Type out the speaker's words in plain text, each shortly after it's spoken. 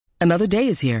Another day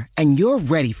is here, and you're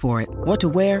ready for it. What to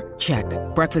wear? Check.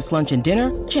 Breakfast, lunch, and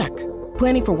dinner? Check.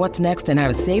 Planning for what's next and how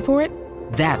to save for it?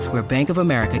 That's where Bank of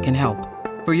America can help.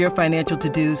 For your financial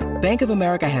to-dos, Bank of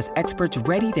America has experts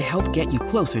ready to help get you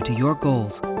closer to your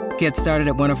goals. Get started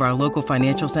at one of our local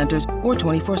financial centers or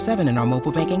 24/7 in our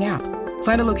mobile banking app.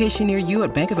 Find a location near you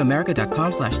at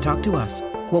bankofamerica.com/talktous.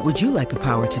 What would you like the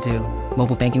power to do?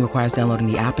 Mobile banking requires downloading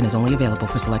the app and is only available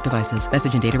for select devices.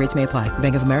 Message and data rates may apply.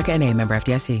 Bank of America N.A., member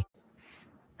FDIC.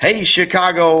 Hey,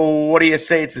 Chicago, what do you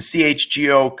say? It's the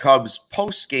CHGO Cubs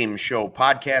post-game show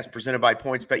podcast presented by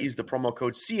PointsBet. Use the promo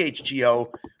code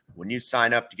CHGO when you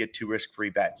sign up to get 2 risk-free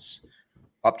bets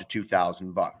up to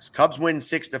 $2,000. Cubs win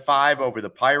 6-5 over the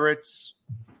Pirates.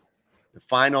 The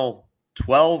final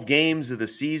 12 games of the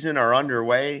season are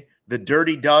underway. The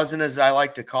dirty dozen, as I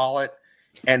like to call it,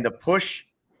 and the push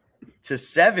to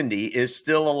 70 is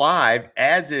still alive,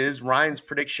 as is Ryan's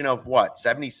prediction of what,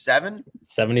 77?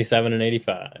 77 and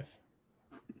 85.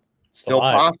 Still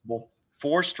possible.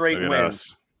 4 straight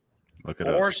wins. Look at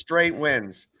 4 us. straight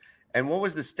wins. And what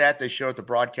was the stat they showed at the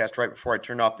broadcast right before I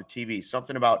turned off the TV?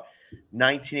 Something about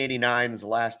 1989 is the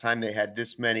last time they had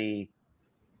this many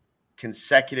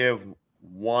consecutive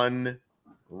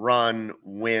one-run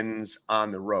wins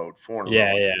on the road. 4 in a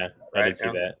row. Yeah. Right? I did see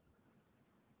that.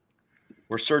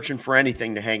 We're searching for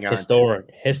anything to hang on.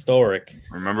 Historic.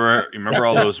 Remember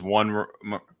all those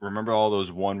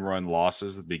one-run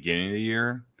losses at the beginning of the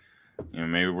year?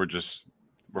 Maybe we're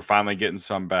finally getting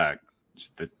some back.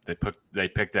 Just that they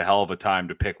picked a hell of a time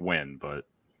to pick win, but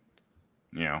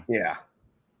Yeah.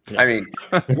 I mean,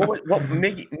 what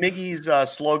Miggy's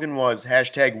slogan was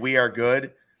 #We are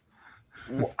good.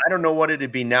 I don't know what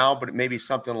it'd be now, but it may be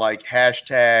something like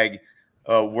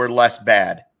 #we're less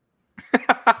bad.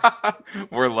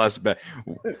 We're less bad.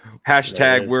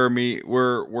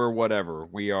 We're whatever.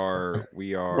 We're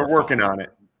working on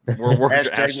it. We're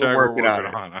working on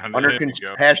it.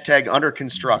 Under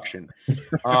construction.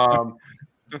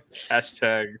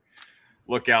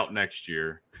 Look out next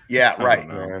year. Yeah,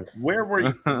 right. Where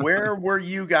were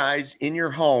you guys in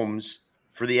your homes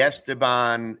for the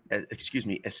Esteban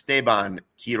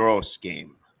Quiroz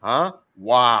game? Huh?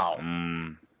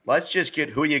 Wow. Let's just get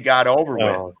who you got over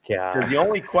with. Because the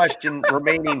only question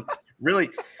remaining,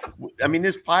 really, I mean,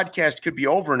 this podcast could be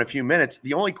over in a few minutes.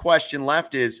 The only question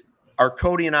left is, are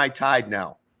Cody and I tied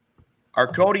now? Are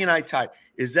Cody and I tied?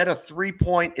 Is that a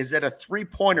 3-point? Is that a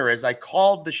 3-pointer? As I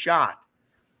called the shot,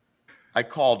 I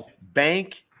called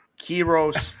Bank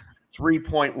Quiroz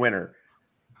 3-point winner.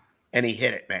 And he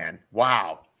hit it, man.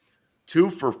 Wow.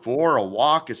 2 for 4, a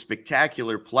walk, a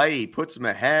spectacular play. He puts him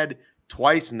ahead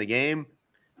twice in the game.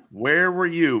 Where were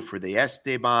you for the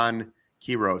Esteban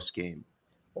Quiroz game?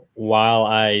 While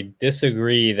I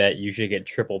disagree that you should get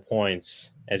triple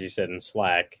points, as you said in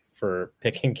Slack, for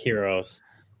picking Quiroz,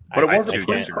 but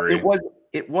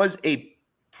it was a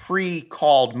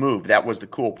pre-called move. That was the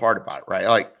cool part about it, right?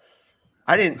 Like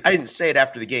I didn't say it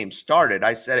after the game started.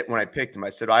 I said it when I picked him.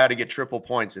 I said I ought to get triple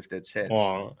points if that's hits.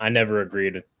 Well, I never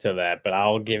agreed to that, but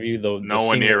I'll give you the no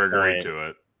one here agreed to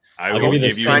it. I will give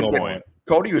you the point.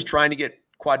 Cody was trying to get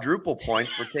quadruple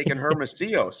points for taking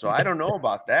Hermosillo, so I don't know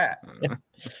about that.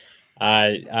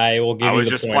 I will give you the point. I was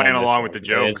just playing along with the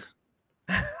joke.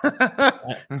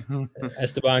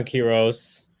 Esteban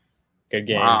Quiroz, good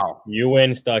game. Wow. You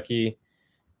win, Stuckey.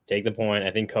 Take the point. I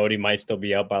think Cody might still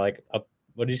be up by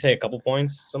what did you say, a couple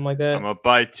points? Something like that? I'm up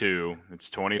by 2.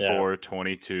 It's 22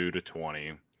 to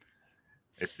 20.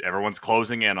 If everyone's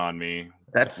closing in on me,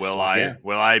 will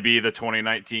I be the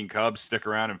 2019 Cubs? Stick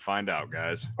around and find out,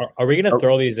 guys. Are we going to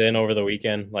throw these in over the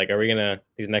weekend? Like, are we going to,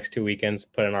 these next 2 weekends,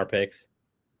 put in our picks?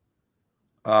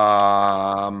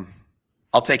 I'll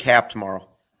take Hap tomorrow.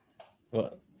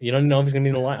 Well, you don't know if he's going to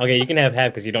be in the line. Okay, you can have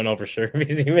Hap because you don't know for sure if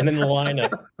he's even in the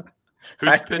lineup.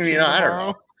 Who's pitching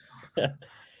tomorrow? I don't know.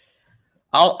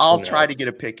 I'll try to get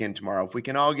a pick in tomorrow. If we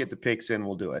can all get the picks in,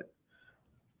 we'll do it.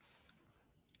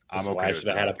 I'm okay with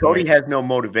that. Cody has no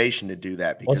motivation to do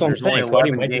that because there's only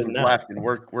 11 games left, and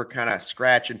we're kind of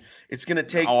scratching. It's going to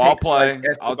take I'll play. Like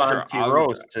Esteban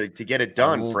Quiroz to get it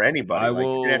done for anybody.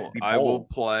 I will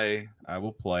play.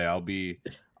 I'll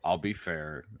be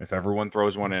fair. If everyone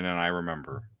throws one in and I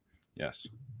remember, yes.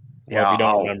 Well, if you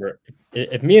don't remember,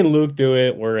 if me and Luke do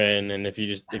it, we're in, and if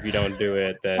you don't do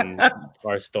it, then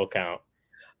ours still count.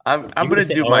 I'm going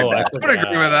to do my best. I don't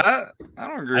agree with that. I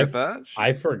don't agree with that.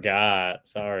 I forgot.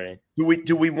 Sorry.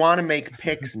 Do we want to make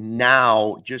picks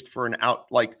now just for an out?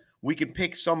 Like we can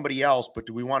pick somebody else, but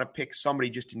do we want to pick somebody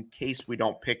just in case we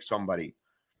don't pick somebody?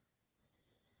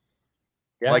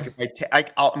 Yeah. Like if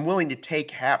I'm willing to take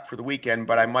Hap for the weekend,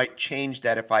 but I might change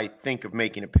that if I think of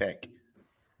making a pick.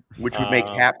 which would make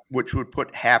Hap, which would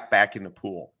put Hap back in the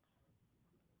pool.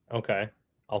 Okay,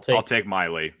 I'll take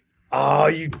Miley. Oh,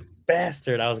 you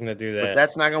bastard! I was going to do that. But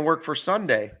that's not going to work for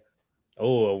Sunday.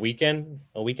 Oh, a weekend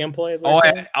play.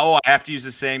 I have to use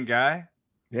the same guy.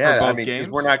 Yeah, I mean, because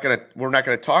we're not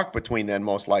gonna talk between then,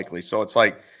 most likely. So it's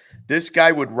like this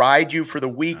guy would ride you for the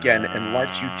weekend and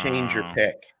let you change your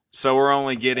pick. So we're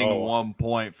only getting 1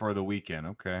 point for the weekend.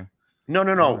 Okay. No,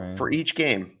 right. For each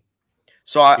game.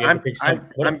 So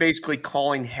I'm basically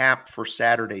calling Hap for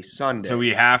Saturday, Sunday. So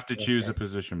we have to choose a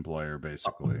position player,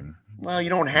 basically. Well, you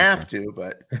don't have to,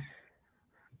 but.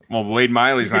 Well, Wade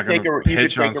Miley's not going to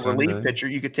pitch on Sunday. You could take a relief pitcher.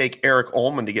 You could take Eric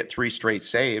Ullman to get 3 straight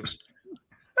saves.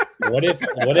 What if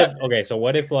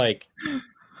like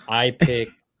I pick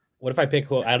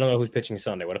who I don't know who's pitching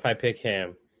Sunday. What if I pick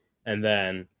him and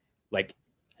then like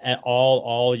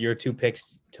all your 2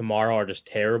 picks tomorrow are just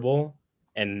terrible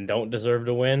and don't deserve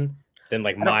to win? Then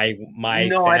like my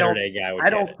Saturday guy would.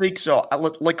 I don't think so.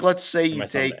 Like let's say you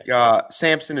take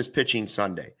Sampson is pitching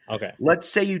Sunday. Okay. Let's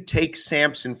say you take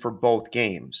Sampson for both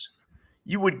games.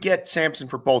 You would get Sampson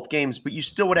for both games, but you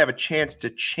still would have a chance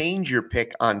to change your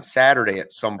pick on Saturday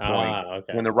at some point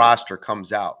when the roster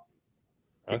comes out.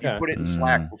 If you put it in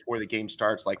Slack before the game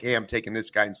starts, like, hey, I'm taking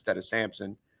this guy instead of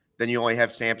Sampson, then you only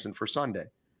have Sampson for Sunday.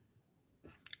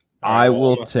 I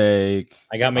will take.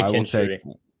 I got McKinstry.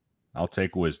 I'll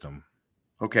take Wisdom.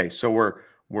 Okay, so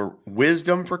we're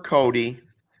Wisdom for Cody.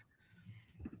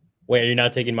 Wait, are you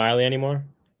not taking Miley anymore?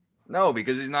 No,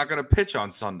 because he's not going to pitch on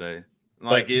Sunday.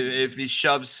 Like, if he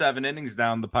shoves 7 innings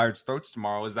down the Pirates' throats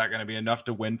tomorrow, is that going to be enough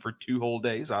to win for 2 whole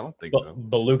days? I don't think so.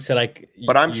 But Luke said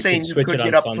But I'm saying you could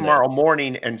get up tomorrow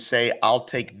morning and say, I'll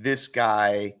take this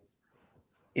guy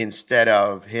instead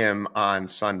of him on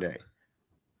Sunday.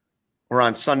 Or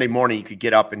on Sunday morning, you could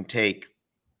get up and take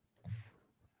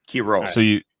Quiroz. So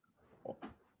you.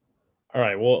 All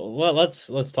right. Well,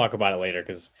 let's talk about it later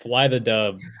because Fly the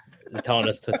Dub is telling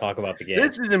us to talk about the game.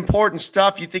 This is important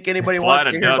stuff. You think anybody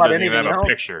wants to hear about anything else? A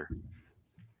picture.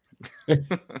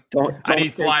 I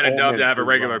need Fly the Dub to have a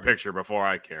regular picture before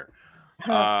I care.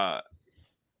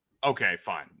 Okay,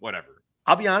 fine, whatever.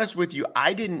 I'll be honest with you.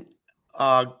 I didn't.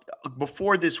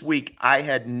 Before this week, I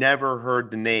had never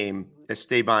heard the name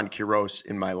Esteban Quiroz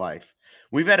in my life.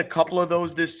 We've had a couple of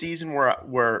those this season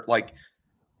where like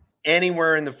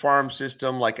anywhere in the farm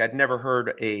system, like I'd never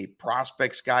heard a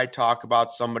prospects guy talk about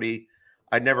somebody.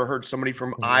 I'd never heard somebody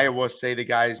from Iowa say the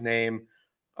guy's name.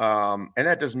 And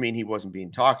that doesn't mean he wasn't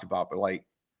being talked about, but like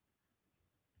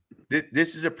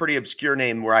this is a pretty obscure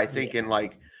name where I think in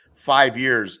like 5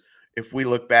 years, if we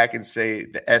look back and say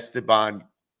the Esteban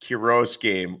Quiroz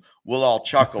game, we'll all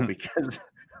chuckle because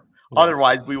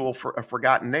otherwise we will a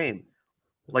forgotten name.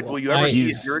 Like, will you ever see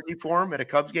a jersey for him at a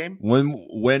Cubs game?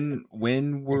 When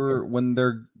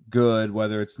they're good,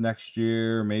 whether it's next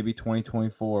year, maybe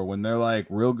 2024, when they're like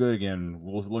real good again,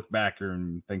 we'll look back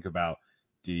and think about,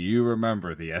 do you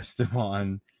remember the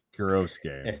Esteban Quiroz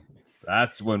game?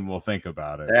 That's when we'll think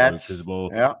about it. Because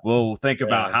we'll think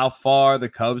about how far the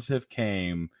Cubs have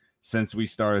came since we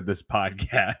started this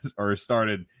podcast or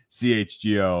started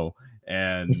CHGO,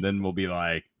 and then we'll be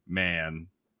like, man,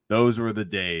 those were the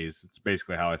days. It's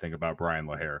basically how I think about Brian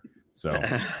LaHair. So,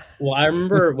 well, I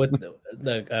remember with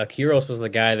the Quiroz was the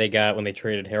guy they got when they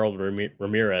traded Harold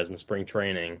Ramirez in spring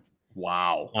training.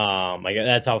 Wow. Like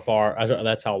that's how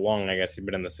long I guess he's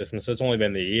been in the system. So it's only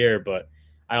been the year, but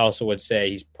I also would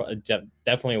say he's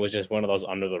definitely was just one of those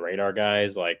under the radar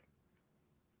guys. Like,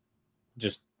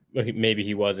 just maybe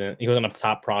he wasn't a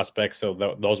top prospect,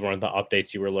 so those weren't the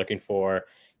updates you were looking for.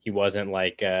 He wasn't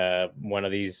like one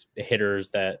of these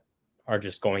hitters that are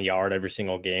just going yard every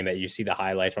single game that you see the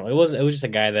highlights from. It was just a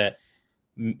guy that,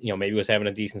 maybe was having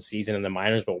a decent season in the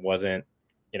minors, but wasn't,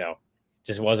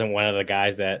 just wasn't one of the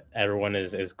guys that everyone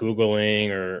is Googling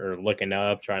or looking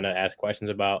up, trying to ask questions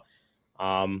about.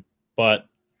 But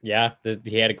yeah,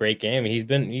 he had a great game. He's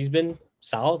been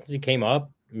solid since he came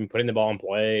up. Putting the ball in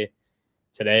play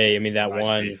today. I mean, that nice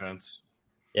one defense.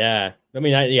 Yeah. I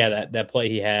mean, that play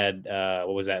he had,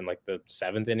 what was that, in like the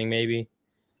 7th inning maybe?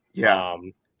 Yeah.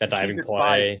 That diving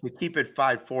play. To keep it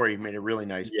 5-4, he made a really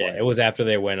nice play. Yeah, it was after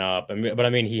they went up. But I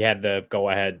mean, he had the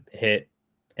go-ahead hit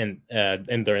and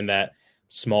during that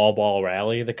small ball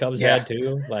rally the Cubs had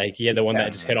too. Like, he had the one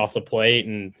that just hit off the plate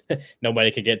and nobody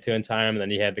could get to in time. And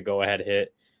then he had the go-ahead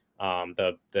hit,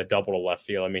 the double to left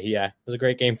field. I mean, it was a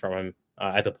great game from him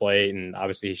at the plate. And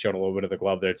obviously he showed a little bit of the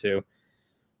glove there too.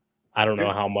 I don't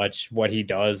know how much what he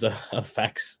does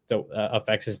affects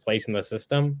his place in the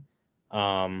system.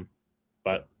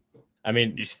 But I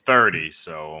mean, he's 30,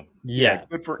 so yeah.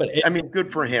 Good for.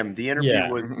 Good for him. The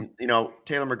interview was,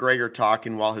 Taylor McGregor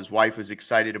talking while his wife was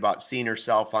excited about seeing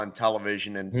herself on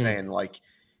television and saying like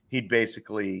he'd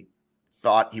basically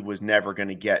thought he was never going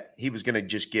to get. He was going to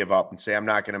just give up and say, "I'm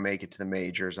not going to make it to the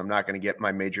majors. I'm not going to get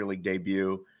my major league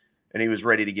debut," and he was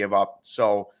ready to give up.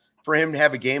 So for him to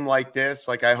have a game like this,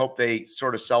 like I hope they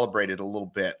sort of celebrate it a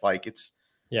little bit. Like it's.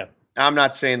 Yeah. I'm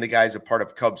not saying the guy's a part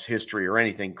of Cubs history or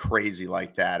anything crazy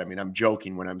like that. I mean, I'm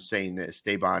joking when I'm saying the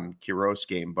Esteban Quiroz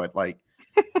game, but like,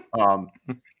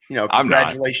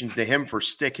 congratulations to him for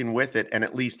sticking with it and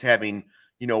at least having,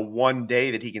 one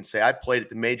day that he can say, I played at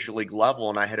the major league level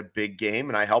and I had a big game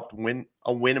and I helped win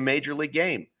a major league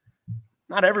game.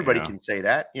 Not everybody can say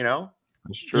that,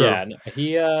 It's true. Yeah.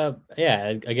 He,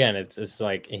 again, it's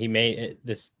like he made it,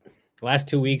 this last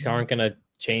 2 weeks aren't going to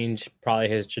change probably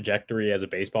his trajectory as a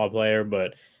baseball player,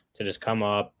 but to just come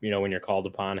up, when you're called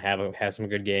upon, have some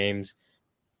good games.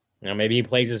 Maybe he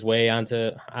plays his way onto.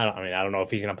 I don't know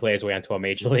if he's going to play his way onto a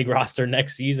major league roster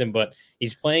next season, but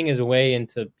he's playing his way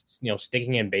into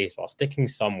sticking in baseball, sticking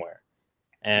somewhere.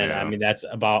 And I mean that's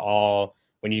about all.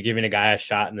 When you're giving a guy a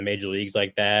shot in the major leagues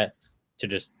like that, to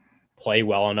just play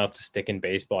well enough to stick in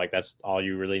baseball, like that's all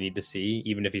you really need to see.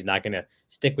 Even if he's not going to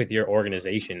stick with your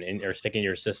organization or stick in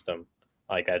your system.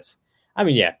 Like that's,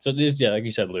 so this, like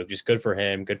you said, Luke, just good for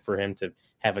him to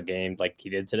have a game like he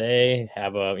did today,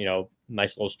 have a,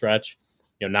 nice little stretch,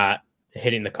 not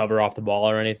hitting the cover off the ball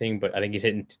or anything, but I think he's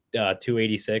hitting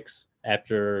 286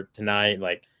 after tonight.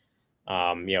 Like,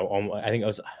 I think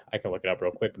I can look it up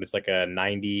real quick, but it's like a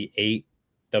 98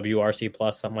 WRC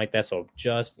plus, something like that. So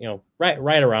just, right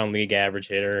around league average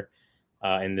hitter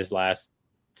in this last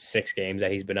 6 games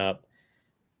that he's been up.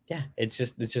 Yeah. It's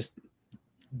just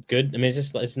good. I mean,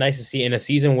 it's nice to see in a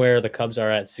season where the Cubs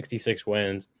are at 66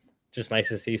 wins. Just nice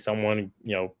to see someone,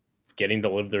 getting to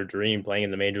live their dream, playing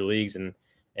in the major leagues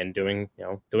and doing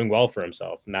well for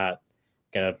himself. Not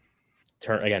gonna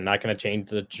change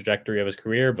the trajectory of his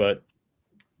career, but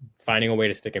finding a way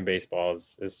to stick in baseball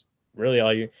is really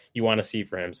all you want to see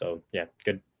for him. So yeah,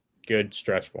 good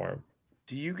stretch for him.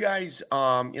 Do you guys,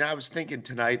 I was thinking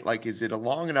tonight, like, is it a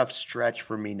long enough stretch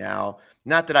for me now?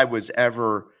 Not that I was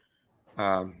ever.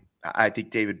 I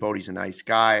think David Bodie's a nice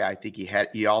guy. I think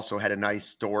he also had a nice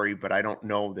story, but I don't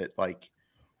know that like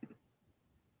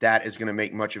that is going to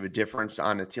make much of a difference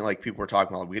on a team. Like people were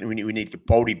talking about, we need to get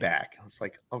Bodie back. It's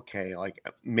like, okay, like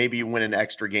maybe you win an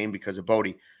extra game because of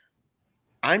Bodie.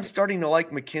 I'm starting to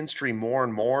like McKinstry more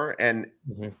and more, and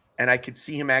I could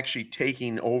see him actually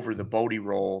taking over the Bodie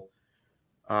role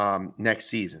next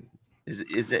season.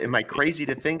 Am I crazy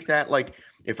to think that? Like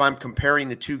if I'm comparing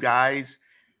the two guys.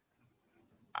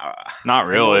 Not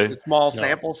really. Small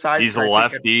sample size. He's a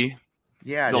lefty.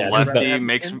 He's a lefty.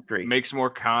 Makes more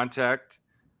contact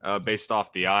based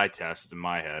off the eye test in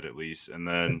my head, at least, and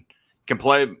then can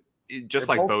play just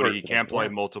like Bodie. He can play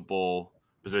multiple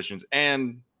positions,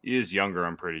 and he is younger.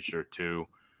 I'm pretty sure too.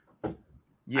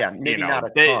 Yeah, maybe not a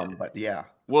ton, but yeah.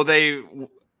 Well, the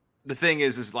thing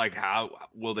is like how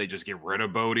will they just get rid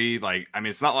of Bodie? Like, I mean,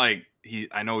 it's not like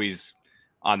I know he's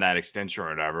on that extension or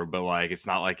whatever, but like it's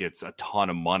not like it's a ton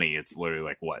of money. It's literally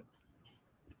like what,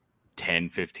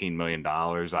 $10-15 million.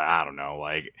 I don't know.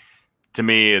 Like to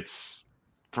me, it's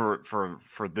for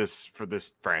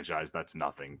this franchise, that's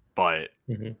nothing. But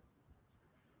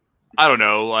I don't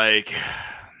know. Like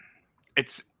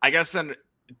it's, I guess,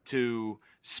 to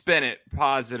spin it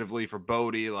positively for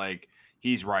Bodie, like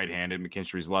he's right-handed,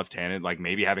 McKinstry's left-handed. Like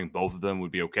maybe having both of them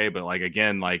would be okay, but like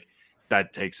again, like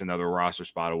that takes another roster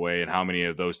spot away. And how many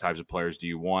of those types of players do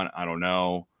you want? I don't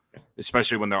know,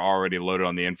 especially when they're already loaded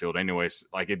on the infield. Anyways,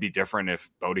 like it'd be different if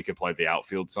Bodie could play the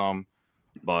outfield some,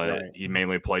 but he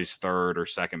mainly plays third or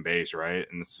second base, right?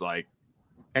 And it's like,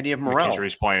 and you have Morel.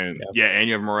 McKinstry's playing, and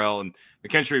you have Morel and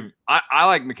McKinstry. I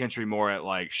like McKinstry more at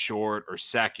like short or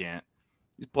second.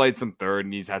 He's played some third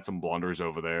and he's had some blunders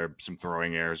over there, some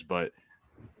throwing errors, but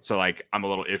so like I'm a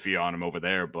little iffy on him over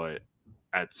there, but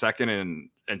at second and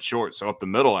short, so up the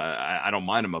middle, I don't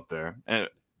mind him up there. And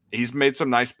he's made some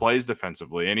nice plays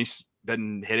defensively, and he's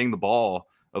been hitting the ball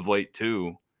of late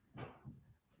too.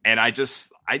 And I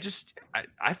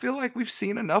feel like we've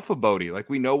seen enough of Bodie. Like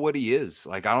we know what he is.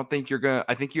 Like I think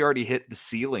you already hit the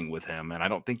ceiling with him, and I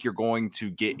don't think you're going to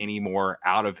get any more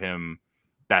out of him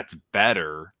that's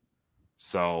better.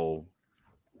 So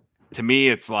to me,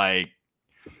 it's like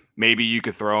maybe you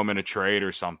could throw him in a trade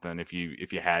or something if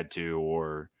you had to,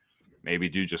 or maybe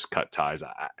do just cut ties.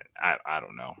 I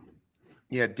don't know.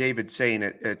 Yeah, David's saying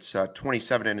it's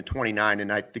 27 and 29,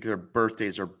 and I think their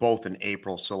birthdays are both in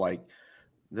April. So like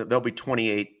they'll be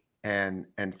 28 and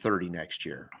 30 next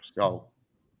year. So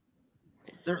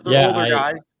They're older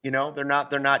guys.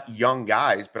 They're not young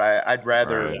guys, but I'd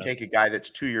rather take a guy that's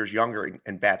 2 years younger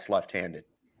and bats left-handed.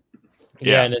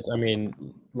 Yeah,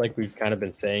 and like we've kind of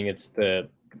been saying, it's the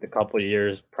couple of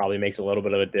years probably makes a little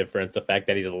bit of a difference. The fact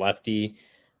that he's a lefty,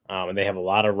 and they have a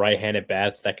lot of right-handed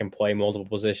bats that can play multiple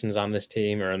positions on this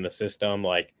team or in the system.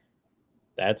 Like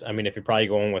that's, if you're probably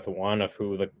going with one of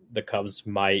who the Cubs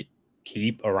might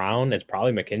keep around, it's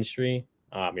probably McKinstry.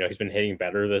 He's been hitting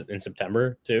better in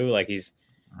September too. Like he's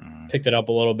picked it up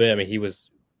a little bit. He was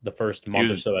the first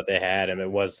month or so that they had him.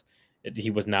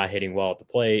 He was not hitting well at the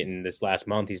plate, and this last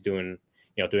month he's doing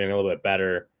a little bit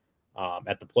better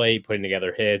at the plate, putting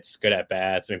together hits, good at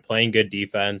bats. Playing good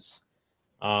defense.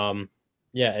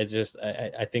 It's just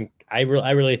I think I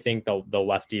really think the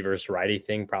lefty versus righty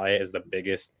thing probably is the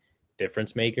biggest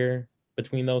difference maker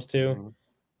between those two.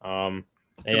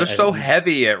 They're so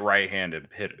heavy at right-handed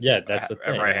hitters. Yeah, that's the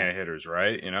thing. At right-handed hitters,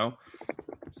 right?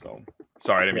 So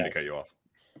sorry, I didn't mean to cut you off.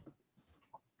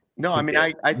 No,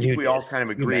 I think we all kind of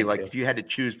agree. Like if you had to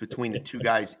choose between the two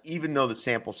guys, even though the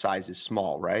sample size is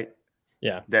small, right?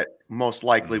 Yeah. That most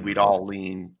likely we'd all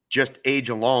lean, just age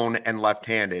alone and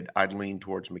left-handed, I'd lean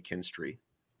towards McKinstry.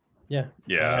 Yeah.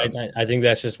 Yeah. I think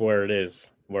that's just where it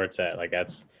is, where it's at. Like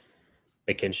that's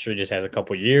McKinstry just has a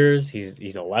couple years.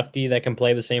 He's a lefty that can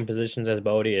play the same positions as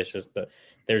Bodie. It's just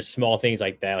there's small things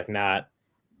like that, like not.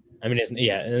 And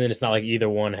then it's not like either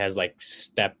one has like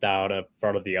stepped out in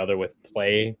front of the other with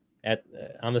play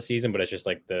on the season, but it's just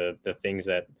like the things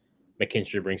that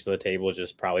McKinstry brings to the table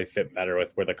just probably fit better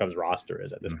with where the Cubs roster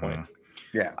is at this point.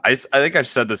 Yeah, I think I've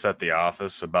said this at the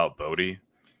office about Bodie.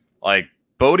 Like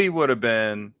Bodie would have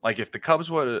been like if the Cubs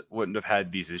wouldn't have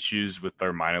had these issues with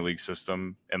their minor league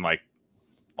system in like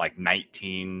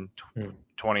 2019,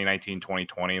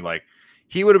 2020, like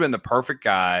he would have been the perfect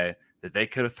guy that they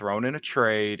could have thrown in a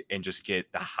trade and just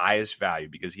get the highest value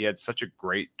because he had such a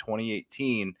great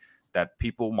 2018 that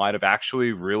people might have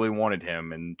actually really wanted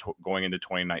him and going into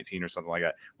 2019 or something like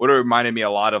that. Would have reminded me a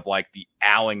lot of like the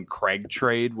Allen Craig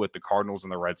trade with the Cardinals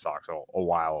and the Red Sox a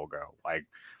while ago. Like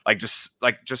just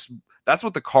that's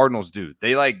what the Cardinals do.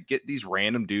 They like get these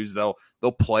random dudes. They'll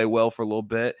play well for a little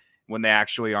bit when they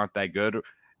actually aren't that good.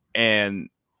 And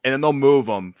then they'll move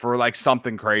them for like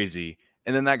something crazy.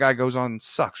 And then that guy goes on and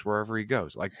sucks wherever he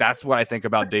goes. Like, that's what I think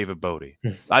about David Bodie.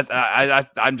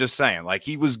 I'm just saying, like,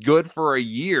 he was good for a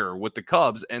year with the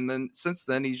Cubs. And then since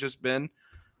then, he's just been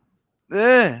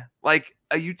like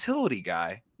a utility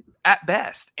guy at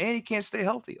best. And he can't stay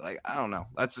healthy. Like, I don't know.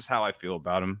 That's just how I feel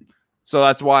about him. So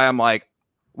that's why I'm like,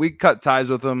 we cut ties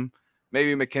with him.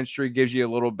 Maybe McKinstry gives you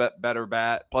a little bit better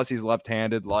bat. Plus, he's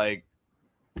left-handed. Like,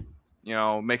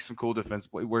 makes some cool defense.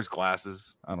 Wears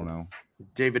glasses. I don't know.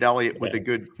 David Elliott with a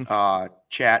good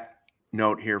chat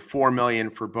note here. $4 million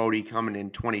for Bodie coming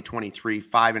in 2023,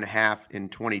 $5.5 million in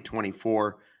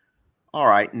 2024. All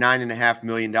right, $9.5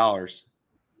 million.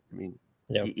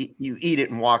 You eat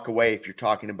it and walk away if you're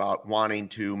talking about wanting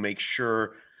to make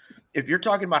sure. If you're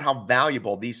talking about how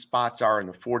valuable these spots are in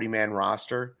the 40-man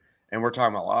roster, and we're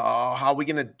talking about how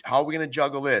are we gonna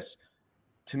juggle this?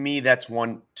 To me, that's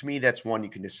one you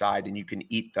can decide, and you can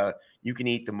eat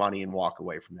the money and walk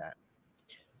away from that.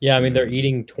 Yeah, they're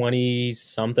eating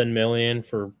 20-something million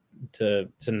to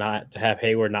have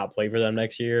Hayward not play for them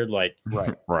next year. Like,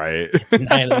 right. It's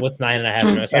what's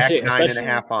 9.5? Especially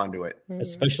 9.5 onto it.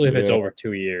 Especially if it's over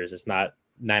 2 years. It's not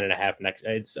 9.5 next.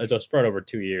 It's a spread over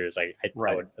 2 years. I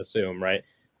would assume, right?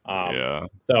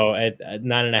 So at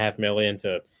 9.5 million,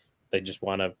 they just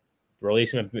want to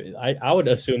release him. I would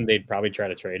assume they'd probably try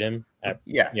to trade him at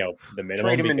the minimum,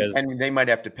 trade him because and they might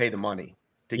have to pay the money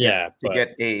to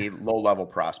get a low-level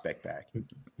prospect back.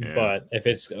 Yeah. But if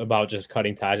it's about just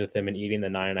cutting ties with him and eating the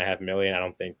 9.5 million,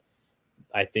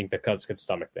 I think the Cubs could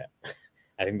stomach that.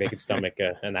 I think they could stomach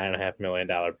a $9.5 million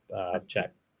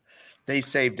check. They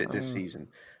saved it this season.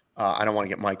 I don't want to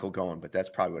get Michael going, but that's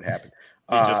probably what happened.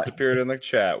 He just appeared in the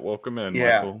chat. Welcome in,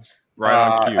 Michael. Right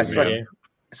on cue.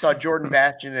 I saw Jordan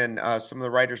Batchen and some of the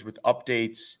writers with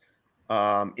updates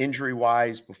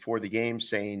injury-wise before the game,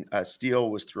 saying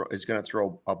Steele is going to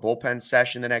throw a bullpen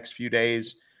session the next few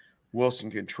days.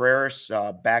 Wilson Contreras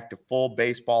back to full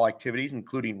baseball activities,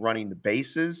 including running the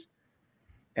bases,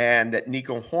 and that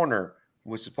Nico Horner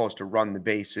was supposed to run the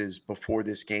bases before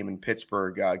this game in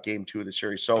Pittsburgh, game 2 of the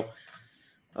series. So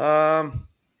the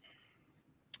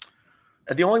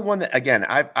only one that, again,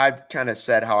 I've kind of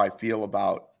said how I feel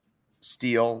about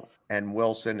Steele and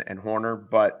Wilson and Horner,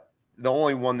 but the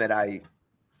only one that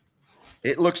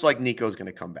it looks like Nico's going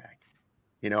to come back.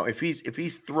 If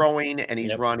he's throwing and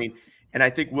he's running, and I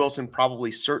think Wilson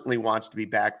certainly wants to be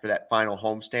back for that final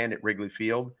homestand at Wrigley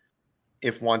Field.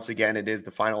 if once again it is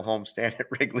the final homestand at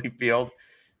Wrigley Field.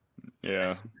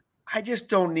 Yeah. I just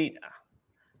don't need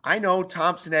 – I know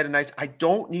Thompson had I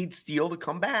don't need Steele to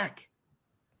come back.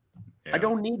 Yeah. I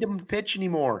don't need him to pitch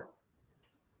anymore.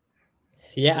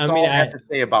 Yeah, That's all I have to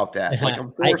say about that. Like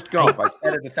I'm Forrest Gump. I've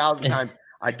said it 1,000 times.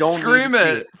 I don't scream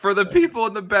it for the people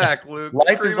in the back, Luke.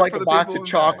 Life is like a box of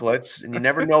chocolates, and you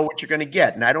never know what you're going to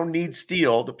get. And I don't need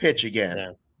Steele to pitch again.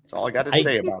 Yeah. That's all I got to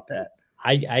say about that.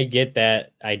 I get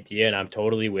that idea, and I'm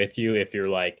totally with you. If you're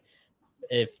like,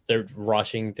 if they're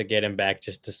rushing to get him back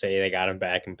just to say they got him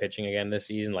back and pitching again this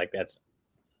season, like that's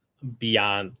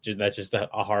beyond. That's just a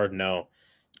hard no.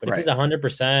 But if he's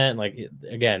 100%, like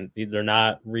again, they're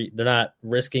not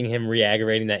risking him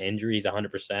re-aggravating that injury. He's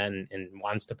 100% and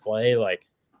wants to play. Like,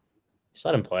 just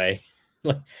let him play.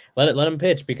 let him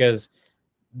pitch because,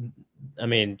 I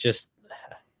mean, just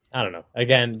I don't know.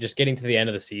 Again, just getting to the end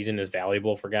of the season is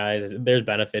valuable for guys. There's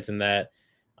benefits in that,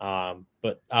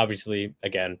 but obviously,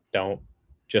 again, don't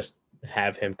just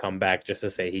have him come back just to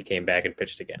say he came back and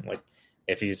pitched again. Like,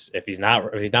 if he's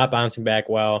not bouncing back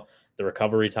well, the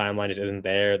recovery timeline just isn't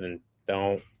there, then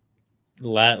don't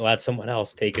let someone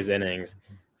else take his innings.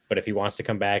 But if he wants to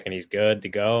come back and he's good to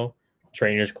go,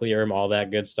 trainers clear him, all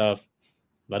that good stuff,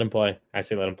 let him play. I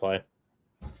say let him play.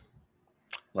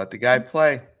 Let the guy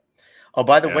play. Oh,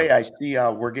 by the way, I see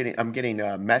I'm getting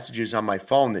messages on my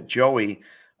phone that Joey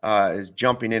is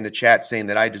jumping in the chat saying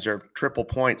that I deserve triple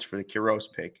points for the Quiroz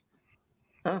pick.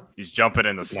 Huh? He's jumping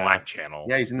in the Slack channel.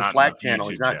 Yeah, he's in the Slack channel.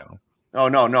 He's not. Channel. Oh,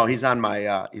 no. He's on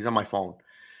my phone.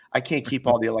 I can't keep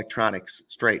all the electronics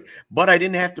straight. But I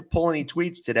didn't have to pull any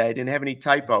tweets today. I didn't have any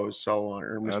typos.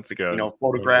 That's good.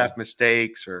 Photograph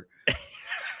mistakes or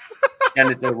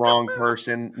send it to the wrong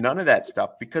person. None of that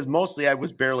stuff because mostly I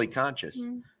was barely conscious.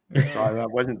 So I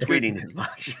wasn't tweeting as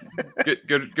much.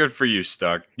 Good for you,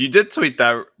 Stuck. You did tweet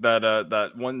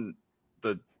that one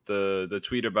the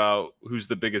tweet about who's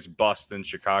the biggest bust in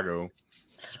Chicago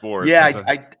sports. Yeah,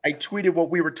 I tweeted what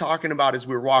we were talking about as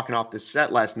we were walking off the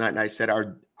set last night, and I said,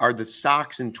 are the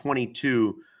Sox in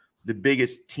 22 the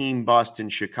biggest team bust in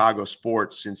Chicago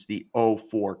sports since the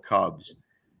 04 Cubs?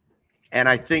 And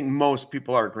I think most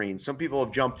people are agreeing. Some people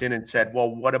have jumped in and said,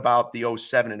 well, what about the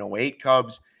 07 and 08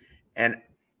 Cubs? And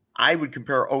I would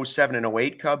compare 07 and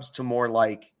 08 Cubs to more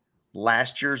like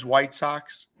last year's White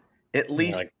Sox. At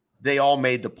least they all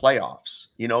made the playoffs.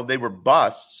 They were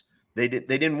busts. They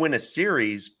didn't win a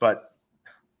series, but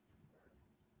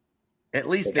at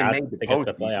least they made the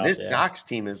postseason. This Sox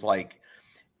team is like,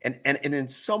 and in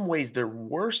some ways they're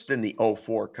worse than the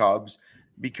 04 Cubs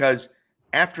because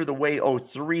after the way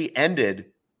 03 ended,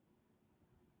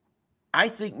 I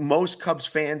think most Cubs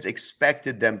fans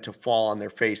expected them to fall on their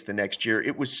face the next year.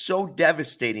 It was so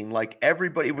devastating. Like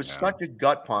everybody, it was such a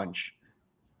gut punch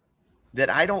that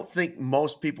I don't think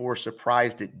most people were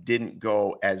surprised it didn't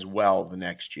go as well the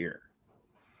next year.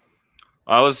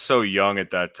 I was so young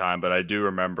at that time, but I do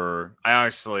remember I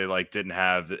honestly didn't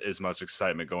have as much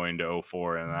excitement going to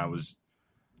 04. And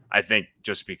I think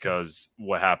just because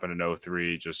what happened in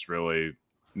 03 just really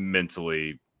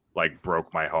mentally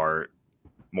broke my heart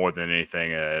more than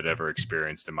anything I had ever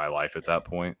experienced in my life at that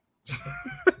point.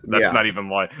 That's not even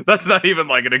like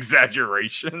an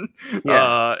exaggeration.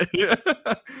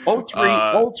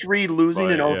 03 losing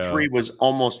in 03 was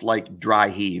almost like dry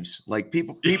heaves. Like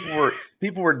people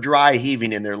were dry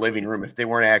heaving in their living room if they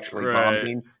weren't actually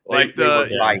vomiting. They were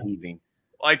dry heaving.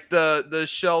 Like the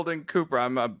Sheldon Cooper.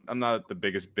 I'm not the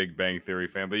biggest Big Bang Theory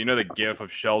fan, but the gif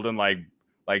of Sheldon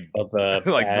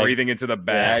breathing into the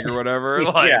bag or whatever.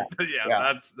 That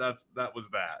was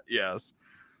that. Yes.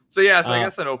 So I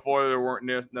guess in 04 there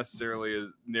weren't necessarily as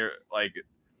near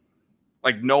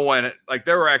no one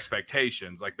there were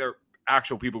expectations. There were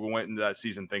actual people who went into that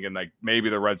season thinking maybe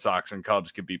the Red Sox and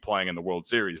Cubs could be playing in the World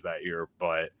Series that year,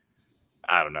 but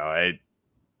I don't know.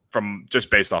 From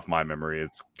just based off my memory,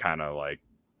 it's kind of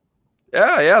they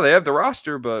have the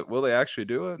roster, but will they actually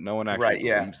do it? No one actually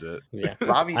believes it. Yeah.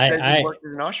 Robbie said he worked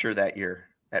as an usher that year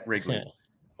at Wrigley. Yeah.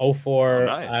 04,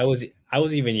 nice. I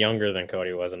was even younger than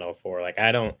Cody was in 04.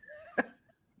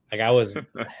 I was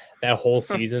that whole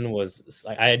season was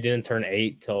I didn't turn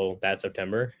 8 till that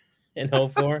September in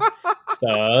 04. So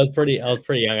I was pretty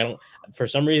young. For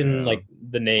some reason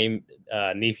the name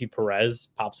Nefi Perez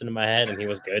pops into my head, and he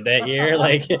was good that year,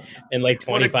 in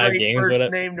 25 games.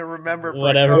 First name to remember,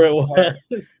 whatever it was.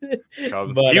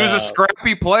 But he was a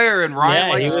scrappy player, and Ryan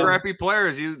likes scrappy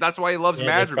players. That's why he loves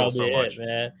Madrigal so much.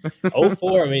 Man.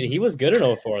 04. I mean, he was good in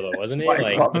 04 though, wasn't he?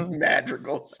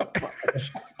 Madrigal so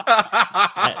much.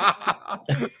 I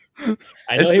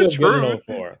know he was good in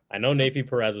 04. I know Nefi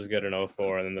Perez was good in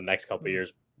 04, and then the next couple of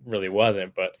years really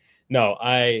wasn't. But no,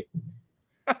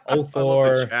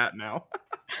 04 chat now.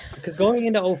 Because going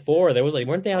into 04, there was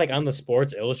weren't they on the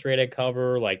Sports Illustrated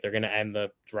cover? They're gonna end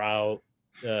the drought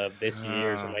this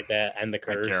year or something like that, end the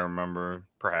curse. I can't remember.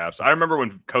 Perhaps I remember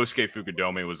when Kosuke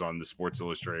Fukudome was on the Sports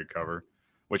Illustrated cover,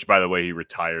 which by the way he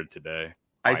retired today.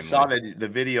 Finally. I saw the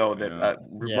video that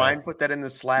Ryan put that in the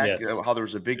Slack. Yes. How there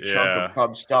was a big chunk of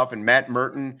Cubs stuff, and Matt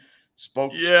Merton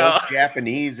spoke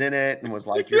Japanese in it, and was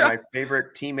like, "You're my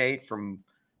favorite teammate from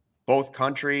both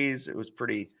countries." It was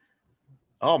pretty.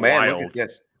 Oh man, look at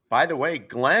this. By the way,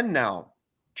 Glenn now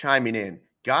chiming in.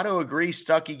 Got to agree,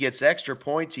 Stuckey gets extra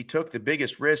points. He took the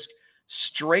biggest risk.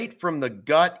 Straight from the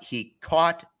gut, he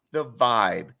caught the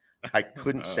vibe. I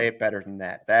couldn't say it better than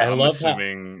that. I'm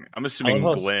assuming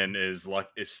Glenn is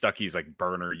Stuckey's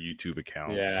burner YouTube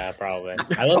account. Yeah, probably.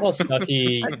 I love how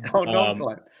Stuckey. I don't know,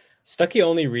 Glenn. Stuckey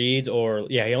only reads, he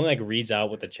only reads out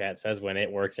what the chat says when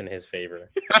it works in his favor.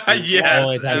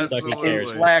 Yes, in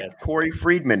Slack, Corey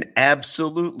Friedman,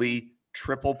 absolutely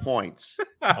triple points.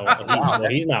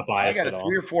 He's not biased I got at all.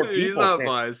 3 or 4 people. He's not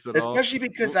biased at all. Especially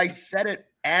because I said it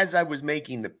as I was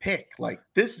making the pick.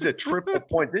 This is a triple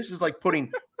point. This is like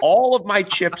putting all of my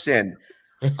chips in.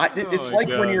 It's when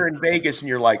you're in Vegas and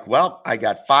you're like, well, I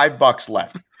got $5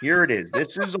 left. Here it is.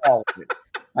 This is all of it.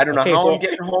 I don't know how I'm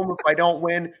getting home if I don't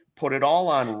win. Put it all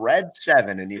on red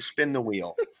 7 and you spin the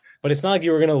wheel. But it's not like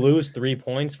you were going to lose 3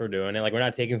 points for doing it. We're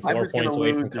not taking 4 points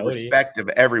away from the Cody. Respect of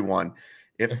everyone.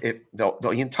 If the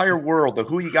entire world, the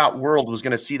Who You Got world was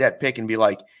going to see that pick and be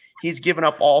like, he's given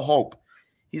up all hope.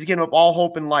 He's given up all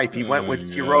hope in life. He went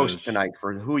with Quiroz tonight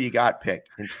for the Who You Got pick.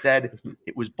 Instead,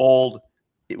 it was bold.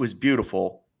 It was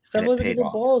beautiful. That wasn't even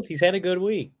bold. He's had a good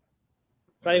week.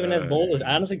 It's not even as bold as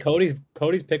honestly. Cody's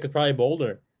pick is probably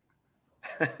bolder.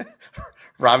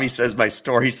 Robbie says my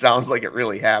story sounds like it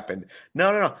really happened.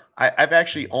 No. I've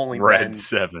actually only been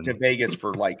to Vegas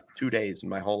for 2 days in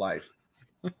my whole life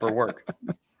for work.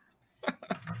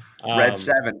 Red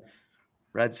 7.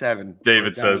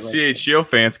 David says CHGO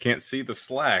fans can't see the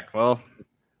Slack. Well,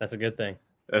 that's a good thing.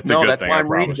 That's why I'm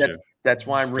reading. That's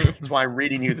why I'm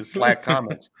reading you the Slack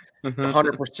comments.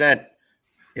 100%.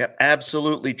 Yeah,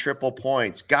 absolutely triple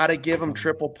points. Got to give him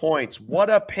triple points. What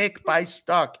a pick by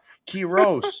Stuck.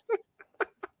 Quiroz.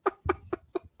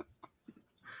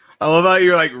 I love how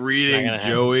you're reading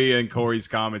Joey and Corey's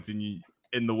comments, and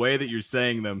in the way that you're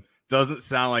saying them doesn't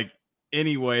sound like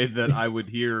any way that I would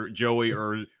hear Joey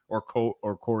or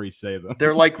Corey say them.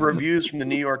 They're like reviews from the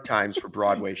New York Times for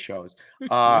Broadway shows.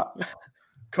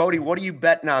 Cody, what are you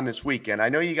betting on this weekend? I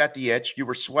know you got the itch. You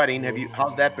were sweating.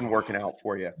 How's that been working out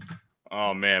for you?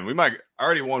 Oh man, I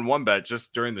already won one bet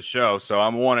just during the show, so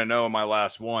I'm 1-0 in my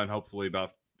last one. Hopefully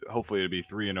it'll be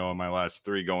 3-0 in my last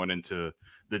 3 going into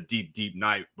the deep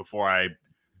night before I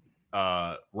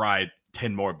ride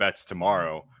 10 more bets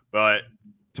tomorrow. But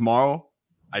tomorrow,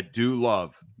 I do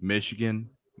love Michigan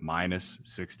minus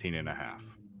 16.5.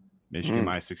 Michigan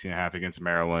minus 16.5 against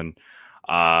Maryland.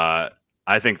 I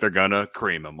think they're gonna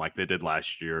cream them like they did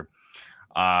last year.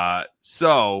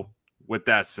 So with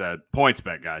that said,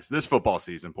 PointsBet, guys, this football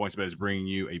season, PointsBet is bringing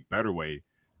you a better way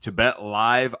to bet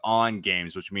live on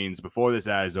games, which means before this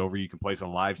ad is over, you can place a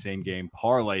live same game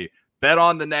parlay, bet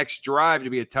on the next drive to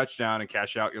be a touchdown, and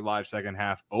cash out your live second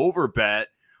half over bet.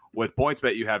 With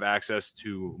PointsBet, you have access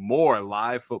to more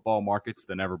live football markets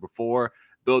than ever before.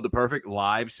 Build the perfect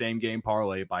live same-game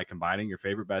parlay by combining your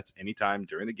favorite bets anytime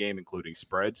during the game, including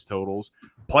spreads, totals,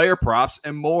 player props,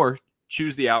 and more.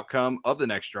 Choose the outcome of the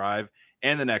next drive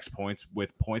and the next points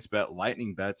with PointsBet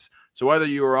Lightning Bets. So whether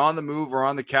you are on the move or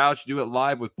on the couch, do it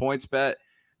live with PointsBet.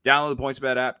 Download the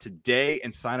PointsBet app today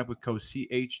and sign up with code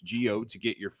CHGO to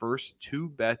get your first 2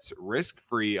 bets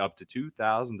risk-free up to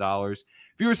 $2,000. If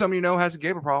you or someone you know has a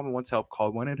gambling problem and wants help,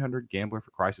 call 1-800-GAMBLER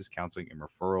for crisis counseling and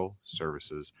referral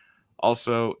services.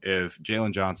 Also, if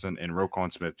Jalen Johnson and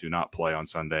Roquan Smith do not play on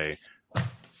Sunday,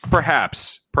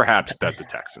 perhaps bet the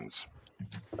Texans.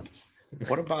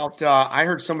 What about I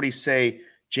heard somebody say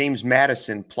James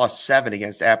Madison +7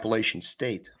 against Appalachian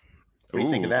State. What do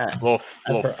you think of that? Little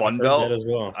fun belt as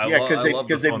well.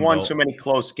 Because they've won so many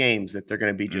close games that they're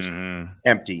going to be just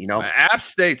empty. You know, App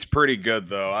State's pretty good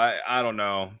though. I don't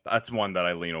know. That's one that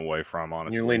I lean away from.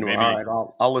 Honestly, you're leaning. All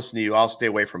right, I'll listen to you. I'll stay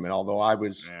away from it. Although I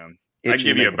was, I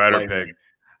give you a better pick.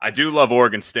 I do love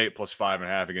Oregon State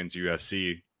 +5.5 against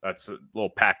USC. That's a little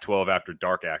Pac-12 after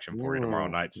dark action for you tomorrow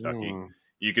night, Stuckey.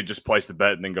 You could just place the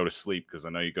bet and then go to sleep because I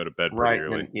know you go to bed pretty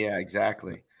early. Yeah,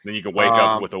 exactly. Then you can wake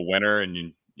up with a winner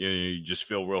and you just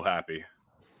feel real happy.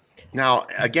 Now,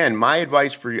 again, my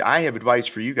advice for you, I have advice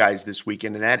for you guys this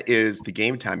weekend, and that is the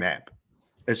Game Time app,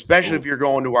 especially if you're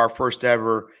going to our first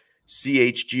ever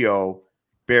CHGO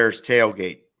Bears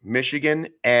tailgate. Michigan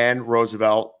and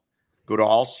Roosevelt. Go to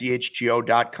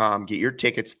allchgo.com. Get your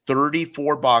tickets,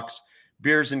 $34.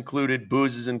 Beers included,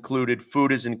 booze is included,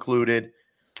 food is included.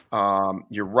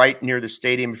 You're right near the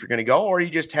stadium if you're going to go, or you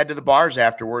just head to the bars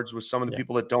afterwards with some of the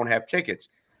people that don't have tickets.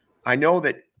 I know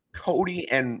that Cody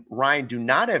and Ryan do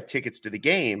not have tickets to the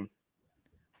game,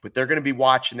 but they're going to be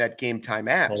watching that Game Time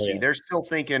app. See, they're still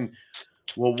thinking,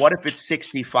 well, what if it's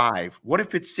 65? What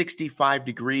if it's 65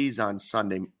 degrees on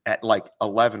Sunday at like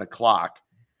 11 o'clock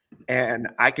and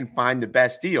I can find the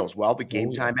best deals? Well, the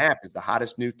Game Time app is the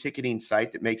hottest new ticketing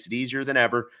site that makes it easier than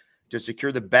ever to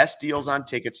secure the best deals on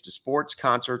tickets to sports,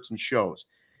 concerts, and shows.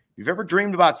 If you've ever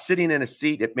dreamed about sitting in a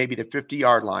seat at maybe the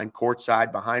 50-yard line,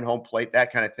 courtside, behind home plate,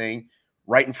 that kind of thing,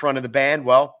 right in front of the band,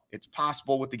 well, it's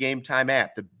possible with the Game Time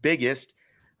app. The biggest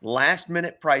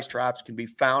last-minute price drops can be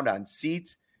found on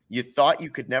seats you thought you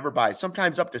could never buy,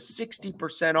 sometimes up to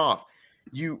 60% off.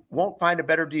 You won't find a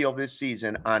better deal this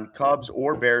season on Cubs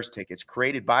or Bears tickets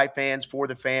created by fans for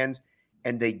the fans,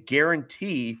 and they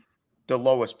guarantee the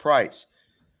lowest price.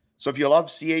 So if you love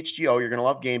CHGO, you're going to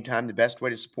love Game Time. The best way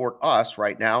to support us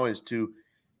right now is to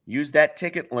use that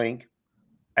ticket link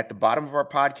at the bottom of our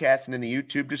podcast and in the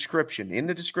YouTube description. In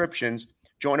the descriptions,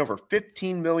 join over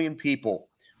 15 million people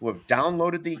who have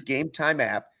downloaded the Game Time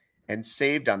app and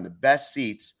saved on the best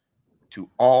seats to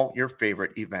all your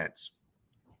favorite events.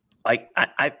 Like,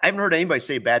 I haven't heard anybody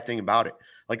say a bad thing about it.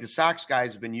 Like, the Sox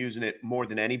guys have been using it more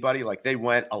than anybody. Like, they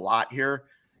went a lot here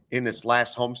in this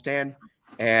last homestand,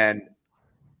 and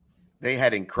they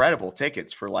had incredible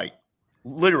tickets for, like,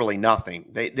 literally nothing.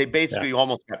 They basically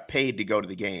almost got paid to go to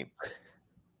the game.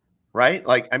 Right?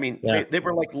 Like, I mean, they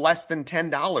were, like, less than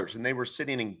 $10, and they were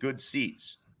sitting in good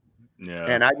seats. Yeah.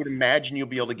 And I would imagine you'll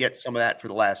be able to get some of that for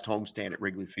the last homestand at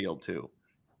Wrigley Field, too.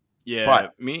 Yeah,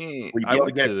 but I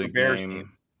went to the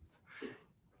game.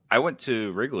 I went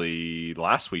to Wrigley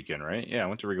last weekend, right? Yeah, I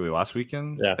went to Wrigley last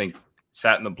weekend. Yeah. I think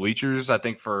sat in the bleachers. I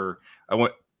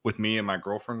went with me and my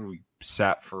girlfriend. We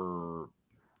sat for,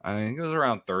 I think it was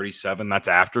around 37. That's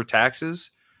after taxes.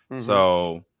 Mm-hmm.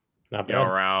 So,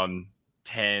 around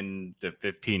 $10 to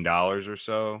 $15 or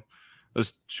so.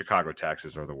 Those Chicago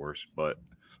taxes are the worst, but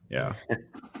yeah.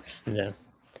 Yeah.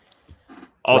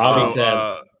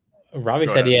 Also, Robbie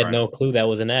said he had no clue that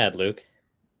was an ad, Luke.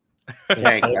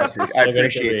 Thanks. I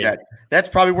appreciate that. That's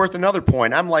probably worth another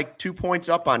point. I'm like 2 points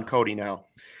up on Cody now.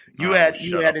 You had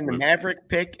in the Maverick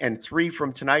pick and 3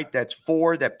 from tonight. That's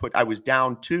 4. I was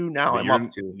down 2. Now I'm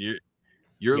up 2.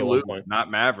 You're Luke,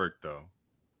 not Maverick, though.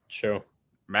 Sure.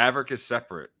 Maverick is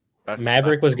separate.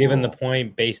 Maverick was given the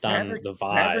point based on the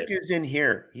vibe. Maverick is in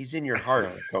here. He's in your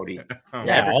heart, Cody.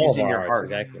 Maverick is in your heart.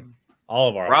 Exactly. All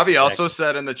of our. Robbie also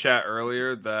said in the chat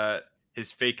earlier that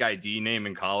his fake ID name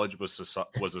in college was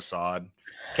Assad.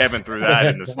 Kevin threw that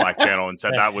in the Slack channel and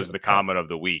said that was the comment of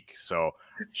the week. So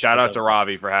shout out to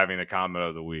Robbie for having the comment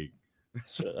of the week.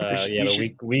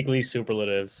 Weekly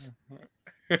superlatives.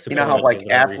 You know how like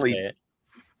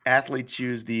athletes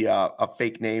use the a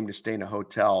fake name to stay in a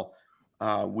hotel.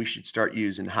 We should start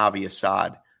using Javi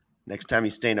Assad. Next time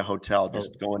you stay in a hotel,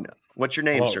 just going, what's your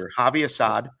name, sir? Javi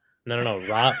Assad? No.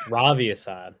 Ravi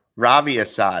Assad. Ravi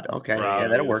Assad. Okay. Ravi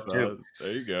that'll work too.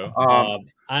 There you go.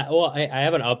 I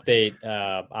have an update.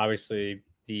 Obviously,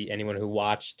 anyone who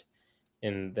watched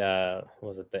in the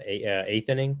 8th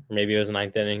inning, or maybe it was the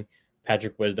 9th inning,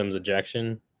 Patrick Wisdom's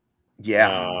ejection.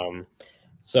 Yeah.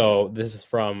 So this is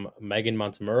from Megan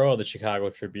Montemurro of the Chicago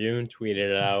Tribune,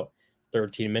 tweeted it out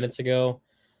 13 minutes ago.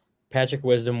 Patrick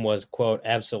Wisdom was, quote,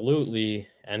 absolutely,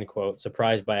 end quote,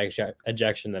 surprised by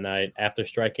ejection tonight. After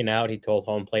striking out, he told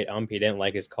home plate ump he didn't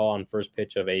like his call on first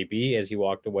pitch of AB as he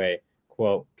walked away.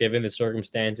 Quote, given the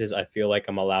circumstances, I feel like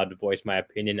I'm allowed to voice my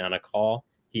opinion on a call.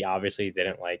 He obviously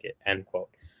didn't like it, end quote.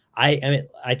 I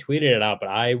tweeted it out, but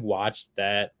I watched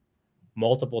that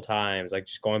multiple times, like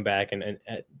just going back and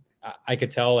I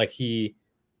could tell like he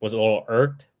was a little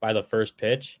irked by the first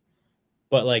pitch,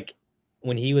 but like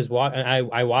when he was walking,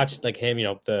 I watched like him,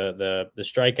 the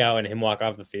strikeout and him walk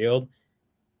off the field.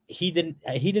 He didn't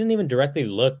even directly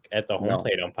look at the home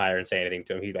plate umpire and say anything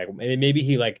to him. He like maybe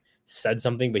he like said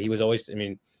something, but he was always. I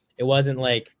mean, it wasn't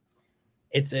like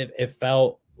it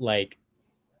felt like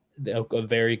a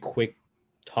very quick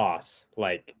toss.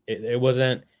 Like it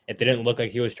wasn't. It didn't look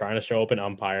like he was trying to show up an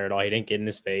umpire at all. He didn't get in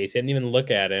his face. He didn't even look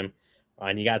at him,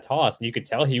 and he got tossed. And you could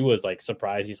tell he was like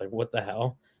surprised. He's like, "What the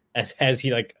hell?" As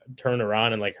he like turned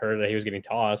around and like heard that he was getting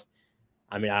tossed.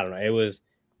 I mean, I don't know. It was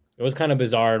kind of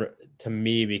bizarre to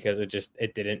me because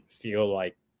it didn't feel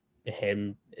like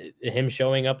him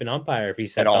showing up an umpire if he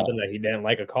said something that he didn't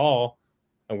like a call,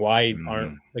 and why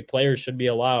aren't like players should be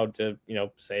allowed to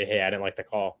say, hey, I didn't like the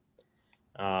call.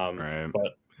 Right.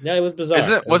 But Yeah, it was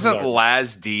bizarre. Wasn't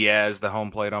Laz Diaz the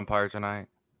home plate umpire tonight?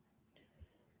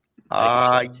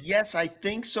 Yes, I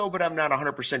think so, but I'm not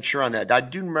 100% sure on that. I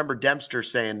do remember Dempster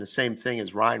saying the same thing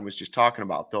as Ryan was just talking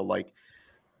about, though. Like,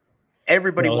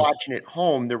 everybody watching at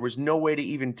home, there was no way to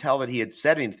even tell that he had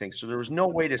said anything. So there was no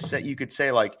way to say, you could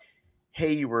say like,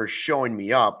 hey, you were showing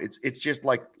me up. It's just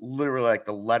like literally like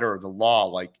the letter of the law,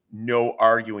 like no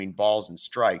arguing balls and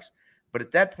strikes. But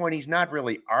at that point, he's not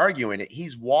really arguing it.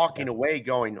 He's walking away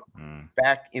going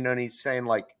back, and he's saying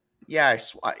like, yeah,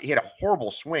 he had a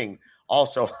horrible swing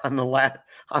also on the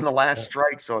last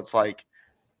strike. So it's like,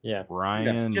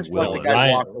 Ryan just Wills. let the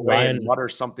guy walk away and mutter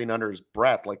something under his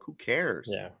breath. Like, who cares?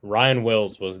 Yeah, Ryan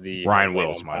Wills was the Ryan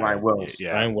Wills. Ryan Wills.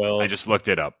 Yeah, Ryan Wills. I just looked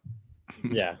it up.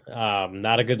 Yeah,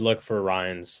 not a good look for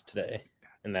Ryan's today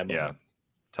in that moment. Yeah,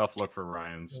 tough look for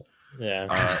Ryan's.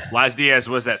 Yeah, Laz Diaz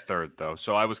was at third though,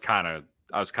 so I was kind of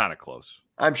close.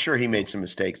 I'm sure he made some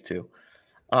mistakes too.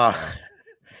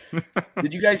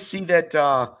 Did you guys see that?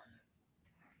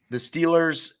 The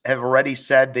Steelers have already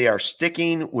said they are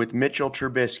sticking with Mitchell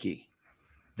Trubisky.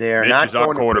 They are not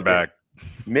our quarterback.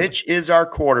 Mitch is our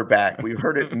quarterback. We've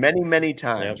heard it many, many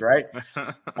times, right?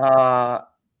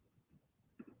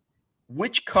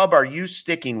 Which Cub are you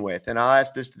sticking with? And I'll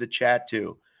ask this to the chat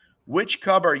too. Which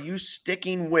Cub are you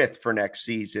sticking with for next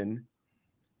season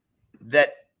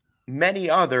that many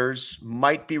others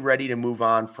might be ready to move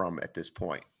on from at this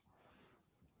point?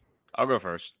 I'll go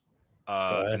first.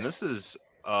 And this is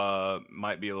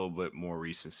might be a little bit more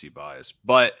recency bias,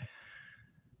 but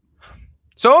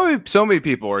so many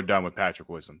people are done with Patrick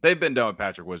Wisdom. They've been done with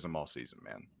Patrick Wisdom all season,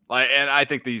 man. And I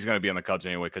think that he's going to be on the Cubs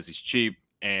anyway because he's cheap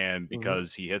and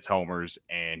because he hits homers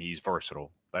and he's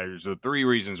versatile. There's the three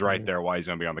reasons right there why he's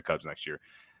going to be on the Cubs next year.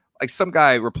 Like some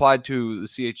guy replied to the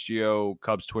CHGO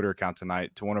Cubs Twitter account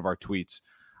tonight to one of our tweets.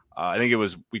 I think it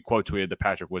was we quote tweeted the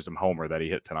Patrick Wisdom homer that he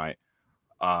hit tonight.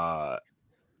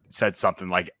 Said something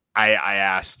like, I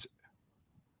asked,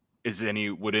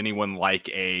 would anyone like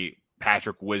a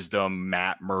Patrick Wisdom,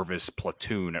 Matt Mervis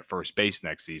platoon at first base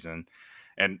next season?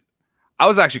 And I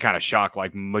was actually kind of shocked.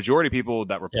 Like majority of people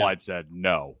that replied said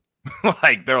no.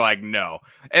 Like they're like no.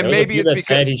 And maybe it's because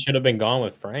said he should have been gone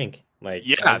with Frank. Like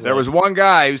there was one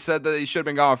guy who said that he should have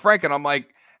been gone with Frank, and I'm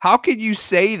like, how could you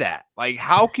say that? Like,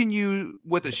 how can you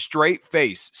with a straight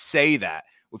face say that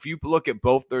if you look at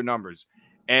both their numbers?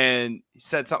 And he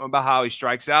said something about how he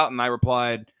strikes out. And I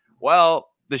replied,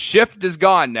 well, the shift is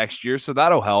gone next year, so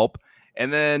that'll help.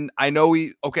 And then I know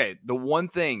the one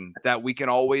thing that we can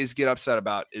always get upset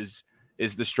about is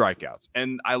the strikeouts.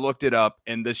 And I looked it up,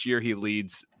 and this year he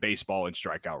leads baseball in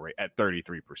strikeout rate at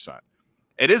 33%.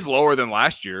 It is lower than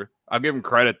last year. I'll give him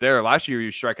credit there. Last year he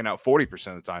was striking out 40%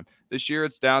 of the time. This year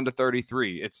it's down to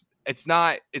 33. It's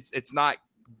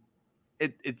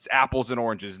apples and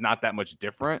oranges, not that much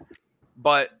different.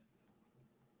 But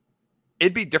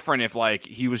it'd be different if like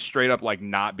he was straight up like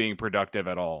not being productive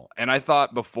at all. And I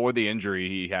thought before the injury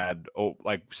he had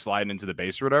like sliding into the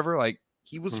base or whatever, like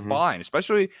he was fine,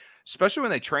 especially when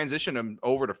they transitioned him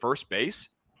over to first base.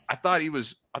 I thought he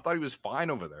was fine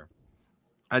over there.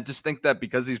 I just think that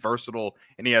because he's versatile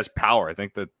and he has power, I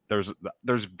think that there's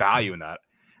value in that.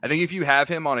 I think if you have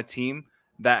him on a team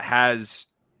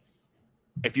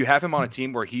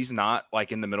where he's not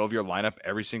like in the middle of your lineup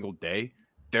every single day,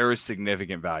 there is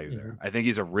significant value there. I think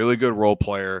he's a really good role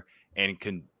player and he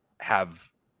can have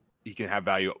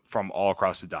value from all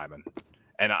across the diamond.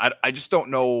 And I just don't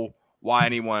know why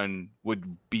anyone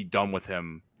would be done with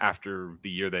him after the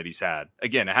year that he's had.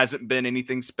 Again, it hasn't been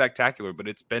anything spectacular, but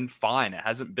it's been fine. It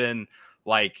hasn't been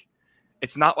like,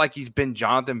 it's not like he's been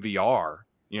Jonathan VR.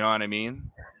 You know what I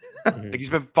mean? Like he's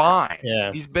been fine.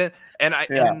 Yeah. He's been,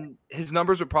 and his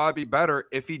numbers would probably be better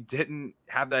if he didn't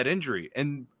have that injury.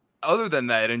 And other than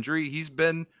that injury, he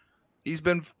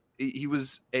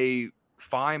was a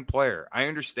fine player. I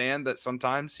understand that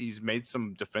sometimes he's made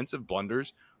some defensive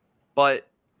blunders, but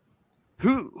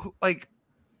who like,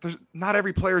 there's not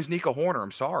every player is Nico Horner. I'm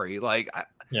sorry. Like,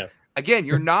 again,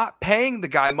 you're not paying the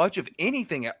guy much of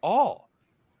anything at all.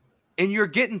 And you're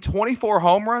getting 24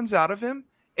 home runs out of him.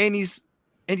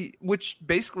 Which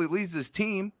basically leads his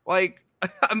team. Like,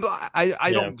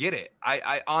 I don't get it.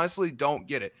 I honestly don't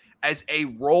get it. As a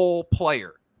role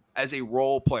player.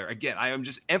 Again, I am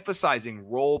just emphasizing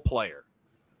role player.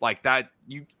 Like that,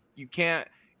 you can't,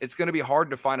 it's going to be hard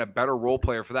to find a better role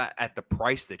player for that at the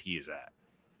price that he is at.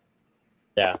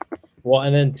 Yeah. Well,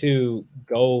 and then to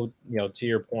go, to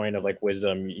your point of like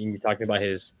Wisdom, you're talking about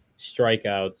his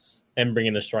strikeouts and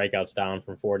bringing the strikeouts down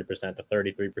from 40% to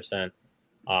 33%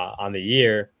 on the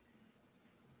year.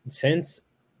 Since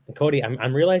Cody,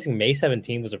 I'm realizing May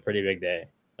 17th was a pretty big day.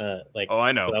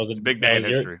 I know. So that was it's a big day in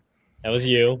history. That was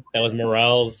you. That was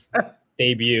Morel's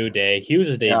debut day.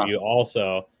 Hughes' debut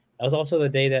also. That was also the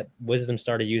day that Wisdom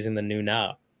started using the new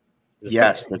knob.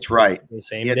 Yes, that's right. The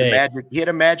same day. He had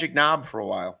a magic knob for a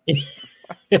while.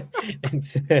 and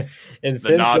since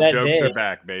the knob that jokes day, are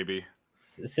back, baby.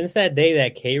 Since that day,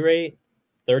 that K rate,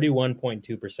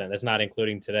 31.2%. That's not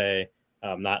including today.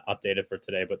 Not updated for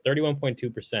today, but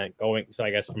 31.2% going. So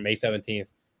I guess from May 17th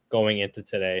going into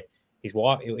today, he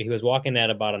was walking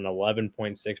at about an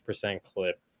 11.6%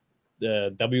 clip.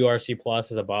 The WRC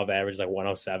plus is above average, like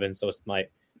 107. So it's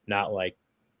like not like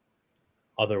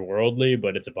otherworldly,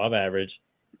 but it's above average.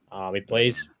 He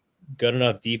plays good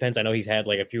enough defense. I know he's had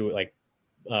like a few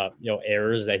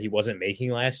errors that he wasn't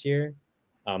making last year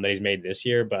that he's made this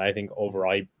year, but I think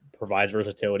overall he provides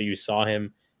versatility. You saw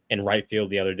him in right field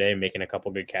the other day making a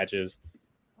couple good catches.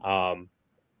 I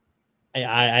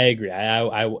agree.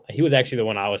 He was actually the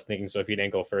one I was thinking. So if he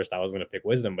didn't go first, I was going to pick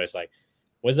Wisdom. But it's like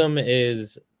Wisdom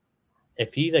is,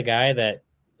 if he's a guy that,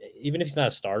 even if he's not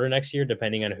a starter next year,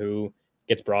 depending on who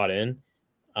gets brought in,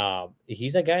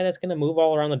 he's a guy that's going to move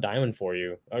all around the diamond for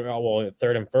you. Well,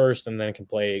 third and first, and then can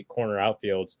play corner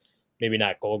outfields. Maybe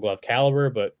not Gold Glove caliber,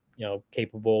 but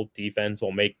capable defense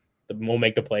will make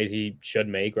the plays he should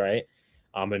make, right?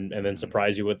 And then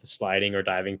surprise you with the sliding or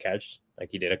diving catch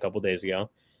like he did a couple days ago.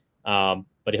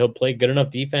 But he'll play good enough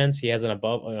defense. He has an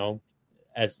above,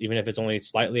 as even if it's only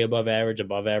slightly above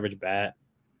average bat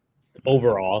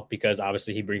overall, because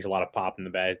obviously he brings a lot of pop in the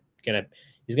bat.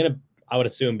 He's gonna I would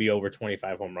assume be over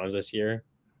 25 home runs this year,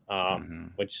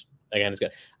 which again is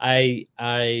good. I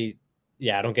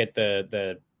don't get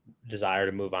the desire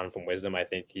to move on from Wisdom. I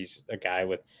think he's a guy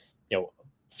with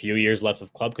few years left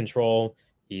of club control.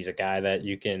 He's a guy that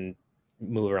you can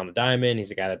move around the diamond.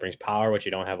 He's a guy that brings power, which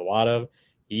you don't have a lot of.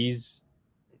 He's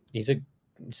a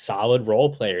solid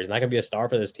role player. He's not going to be a star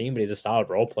for this team, but he's a solid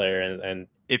role player. And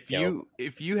if you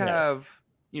have,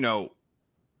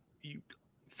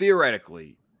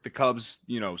 theoretically, the Cubs,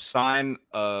 sign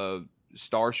a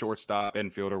star shortstop,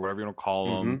 infielder, whatever you want to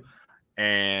call them,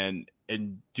 and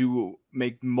do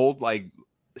make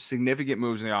significant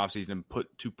moves in the offseason and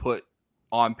put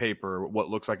on paper what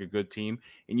looks like a good team,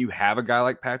 and you have a guy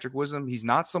like Patrick Wisdom, he's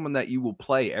not someone that you will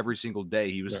play every single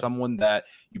day. He was someone that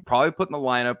you probably put in the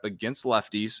lineup against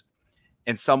lefties,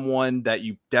 and someone that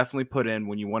you definitely put in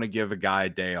when you want to give a guy a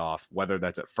day off, whether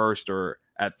that's at first or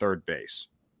at third base.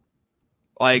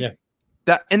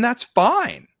 That, and that's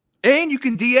fine. And you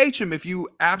can DH him if you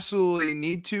absolutely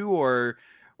need to, or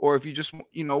if you just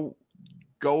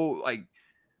go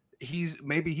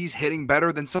he's hitting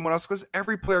better than someone else, because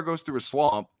every player goes through a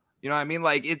slump. You know what I mean?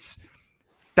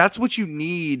 That's what you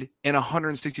need in a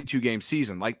 162 game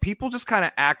season. People just kind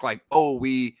of act like,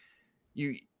 you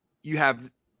have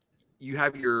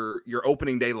your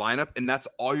opening day lineup, and that's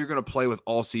all you're going to play with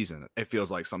all season. It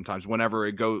feels like sometimes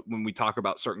when we talk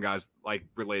about certain guys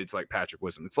related to Patrick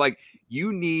Wisdom, it's like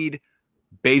you need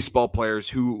baseball players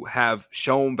who have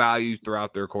shown value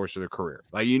throughout their course of their career.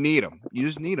 You need them. You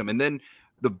just need them. And then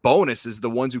the bonus is the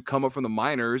ones who come up from the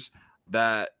minors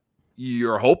that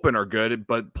you're hoping are good,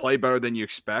 but play better than you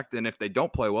expect. And if they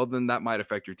don't play well, then that might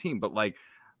affect your team. But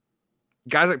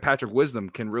guys like Patrick Wisdom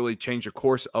can really change the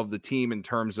course of the team in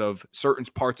terms of certain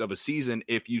parts of a season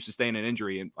if you sustain an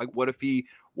injury. And what if he,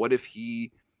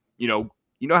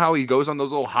 how he goes on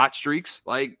those little hot streaks?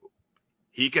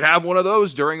 He could have one of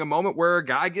those during a moment where a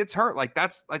guy gets hurt.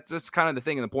 That's kind of the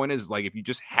thing. And the point is, if you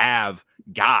just have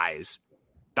guys,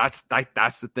 that's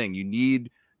the thing. You need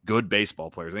good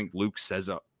baseball players. I think Luke has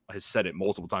said it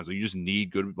multiple times. You just need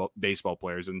good baseball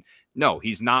players. And no,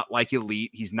 he's not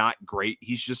elite. He's not great.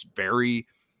 He's just very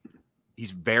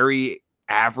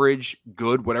average,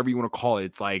 good, whatever you want to call it.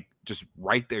 It's just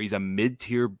right there. He's a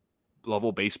mid-tier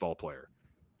level baseball player.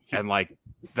 And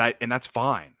that, and that's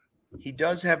fine. He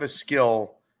does have a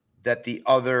skill that the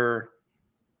other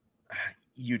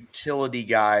utility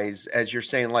guys, as you're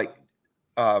saying, like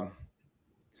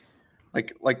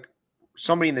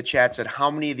somebody in the chat said, how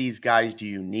many of these guys do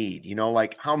you need?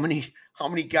 How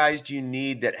many guys do you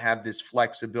need that have this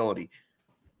flexibility?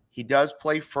 He does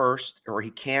play first, or he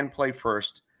can play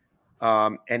first.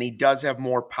 And he does have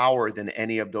more power than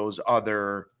any of those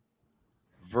other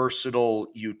versatile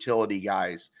utility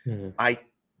guys. Mm-hmm.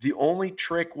 The only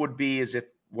trick would be is if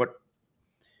what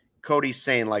Cody's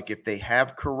saying, if they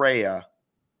have Correa,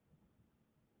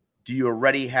 do you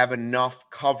already have enough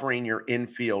covering your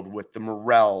infield with the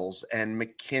Morels and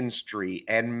McKinstry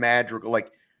and Madrigal?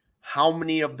 How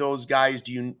many of those guys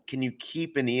can you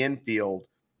keep in the infield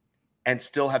and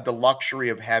still have the luxury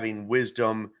of having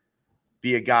Wisdom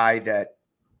be a guy that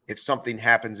if something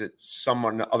happens at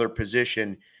some other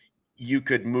position, you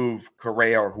could move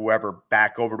Correa or whoever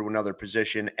back over to another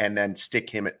position and then stick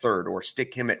him at third, or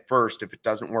stick him at first if it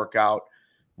doesn't work out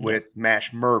with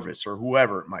Mash Mervis or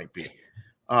whoever it might be.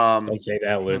 Don't say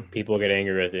that with people get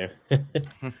angry with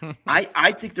you.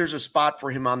 I think there's a spot for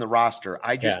him on the roster.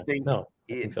 I just think,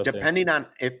 so depending on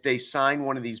if they sign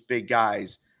one of these big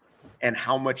guys and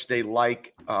how much they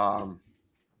like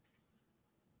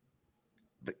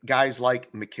guys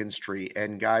like McKinstry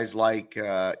and guys like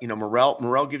Morel.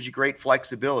 Morel gives you great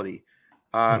flexibility,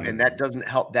 and that doesn't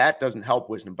help. That doesn't help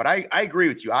Wisdom. But I agree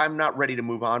with you. I'm not ready to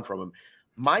move on from him.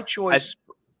 My choice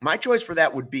for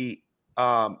that would be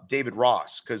David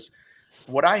Ross, because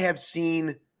what I have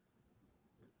seen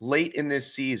late in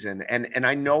this season, and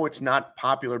I know it's not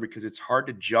popular because it's hard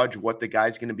to judge what the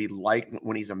guy's going to be like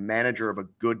when he's a manager of a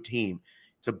good team.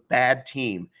 It's a bad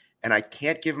team. And I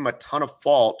can't give them a ton of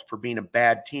fault for being a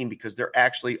bad team because they're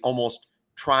actually almost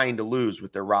trying to lose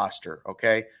with their roster,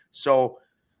 okay? So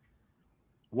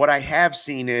what I have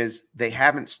seen is they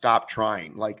haven't stopped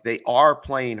trying. Like, they are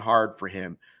playing hard for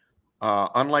him.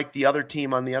 Unlike the other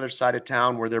team on the other side of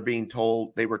town where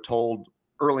they were told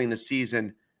early in the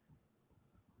season,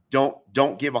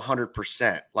 don't give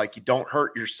 100%. Like, you don't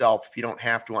hurt yourself if you don't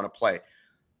have to on a play.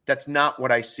 That's not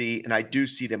what I see, and I do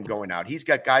see them going out. He's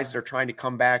got guys that are trying to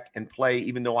come back and play,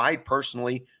 even though I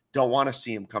personally don't want to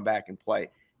see him come back and play.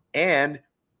 And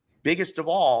biggest of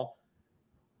all,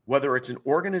 whether it's an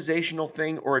organizational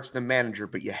thing or it's the manager,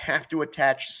 but you have to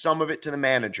attach some of it to the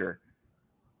manager.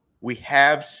 We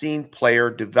have seen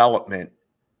player development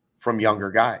from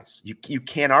younger guys. You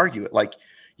can't argue it. Like,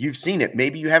 you've seen it.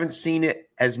 Maybe you haven't seen it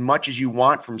as much as you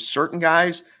want from certain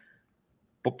guys,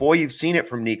 but boy, you've seen it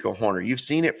from Nico Horner. You've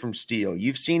seen it from Steele.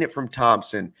 You've seen it from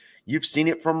Thompson. You've seen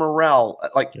it from Morel.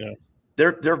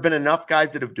 There have been enough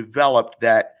guys that have developed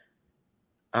that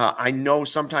I know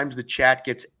sometimes the chat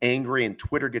gets angry and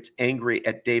Twitter gets angry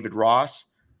at David Ross.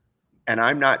 And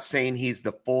I'm not saying he's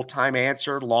the full-time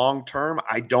answer long-term.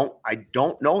 I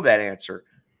don't know that answer,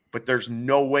 but there's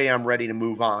no way I'm ready to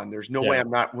move on. There's no way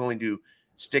I'm not willing to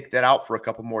stick that out for a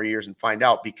couple more years and find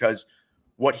out, because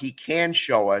what he can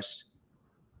show us,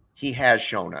 he has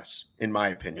shown us, in my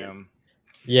opinion.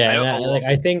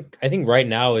 I think right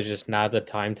now is just not the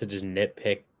time to just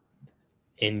nitpick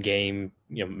in-game,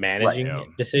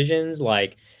 managing decisions.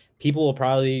 Like, people will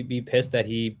probably be pissed that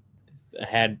he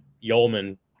had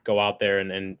Yolman go out there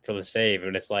and for the save,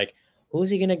 and it's like,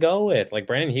 who's he gonna go with? Like,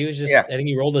 Brandon Hughes I think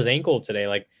he rolled his ankle today.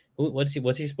 Like, what's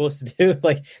he supposed to do?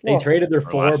 Like, they traded their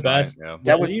four best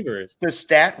relievers. The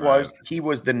stat was he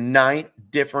was the 9th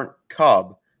different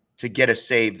Cub to get a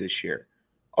save this year.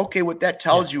 Okay, what that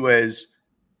tells you is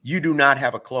you do not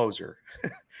have a closer.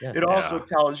 It also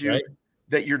tells you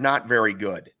that you're not very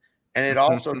good. And it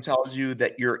also tells you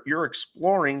that you're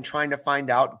exploring, trying to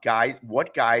find out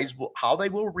how they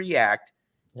will react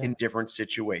in different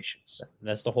situations.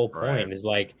 That's the whole point. Is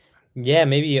like,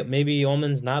 maybe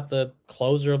Ullman's not the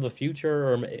closer of the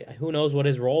future, or who knows what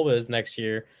his role is next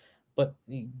year. But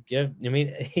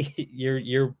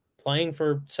you're playing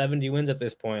for 70 wins at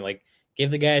this point. Like,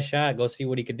 give the guy a shot. Go see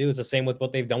what he could do. It's the same with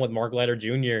what they've done with Mark Leiter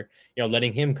Jr.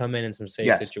 Letting him come in some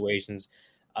safe situations.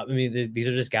 These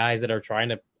are just guys that are trying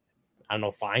to,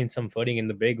 find some footing in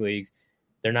the big leagues.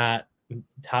 They're not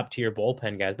top tier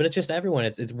bullpen guys, but it's just everyone.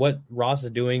 It's what Ross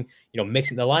is doing.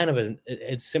 Mixing the lineup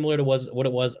it's similar to what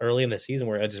it was early in the season,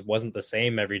 where it just wasn't the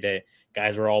same every day.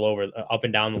 Guys were all over, up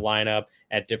and down the lineup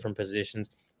at different positions.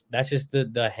 That's just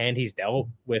the hand he's dealt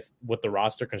with what the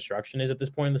roster construction is at this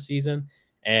point in the season.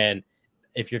 And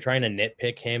if you're trying to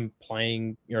nitpick him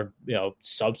playing,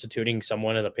 substituting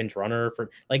someone as a pinch runner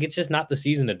it's just not the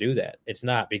season to do that. It's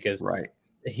not, because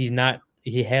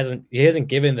he hasn't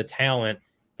given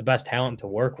the best talent to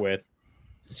work with.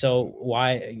 So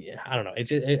why? I don't know.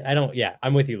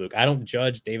 I'm with you, Luke. I don't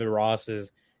judge David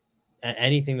Ross's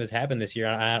anything that's happened this year.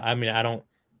 I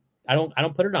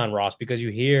don't put it on Ross, because you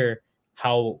hear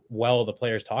how well the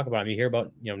players talk about him. You hear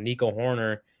about, Nico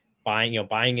Horner buying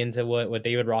into what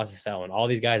David Ross is selling. All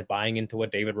these guys buying into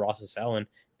what David Ross is selling.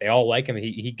 They all like him.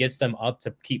 He gets them up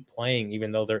to keep playing,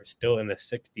 even though they're still in the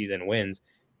 60s and wins,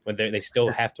 when they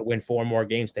still have to win 4 more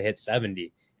games to hit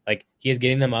 70. Like, he is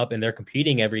getting them up, and they're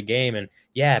competing every game. And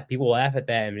people laugh at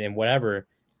that and whatever,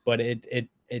 but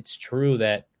it's true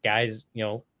that guys,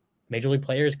 major league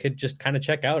players could just kind of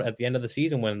check out at the end of the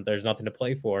season when there's nothing to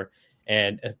play for.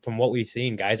 And from what we've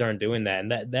seen, guys aren't doing that.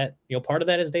 And that part of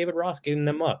that is David Ross getting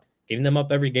them up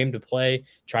every game to play,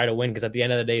 try to win. Because at the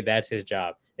end of the day, that's his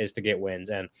job, is to get wins.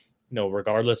 And,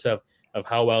 regardless of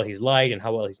how well he's liked and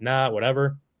how well he's not,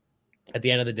 whatever, at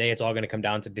the end of the day, it's all going to come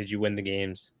down to, did you win the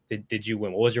games? Did you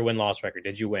win? What was your win-loss record?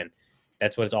 Did you win?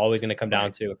 That's what it's always going to come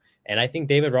down to. And I think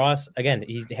David Ross, again,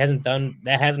 hasn't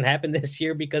happened this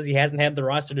year because he hasn't had the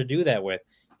roster to do that with.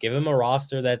 Give him a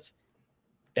roster that's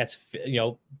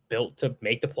built to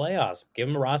make the playoffs. Give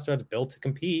him a roster that's built to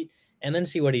compete, and then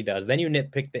see what he does. Then you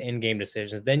nitpick the in-game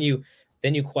decisions. Then you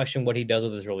question what he does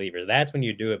with his relievers. That's when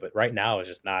you do it. But right now, it's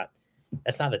just not.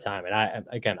 That's not the time.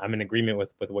 And I'm in agreement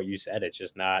with what you said. It's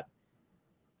just not.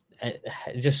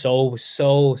 It's just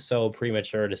so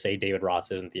premature to say David Ross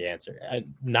isn't the answer.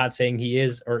 I'm not saying he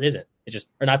is or isn't.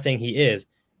 Or not saying he is,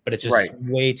 but it's just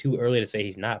way too early to say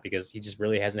he's not, because he just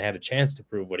really hasn't had a chance to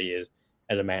prove what he is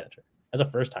as a manager, as a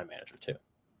first-time manager too.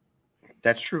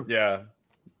 That's true. Yeah.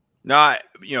 No,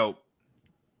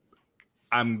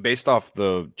 I'm based off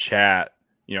the chat.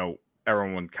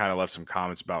 Everyone kind of left some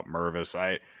comments about Mervis.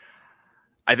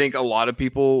 I think a lot of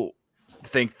people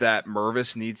think that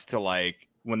Mervis needs to, like,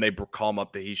 when they call him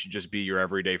up, that he should just be your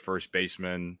everyday first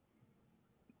baseman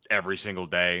every single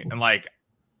day. And, like,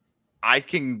 I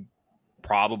can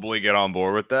probably get on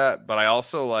board with that, but I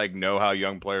also, like, know how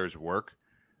young players work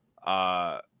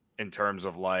in terms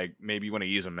of, like, maybe you want to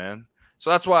ease them in.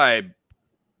 So that's why I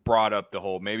brought up the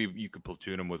whole, maybe you could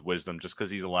platoon him with Wisdom just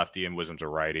because he's a lefty and Wisdom's a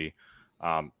righty.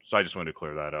 So I just wanted to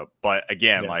clear that up. But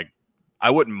again, like, I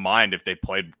wouldn't mind if they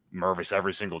played Mervis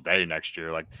every single day next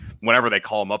year. Like, whenever they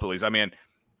call him up, at least. I mean,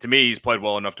 to me, he's played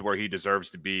well enough to where he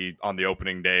deserves to be on the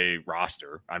opening day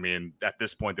roster. I mean, at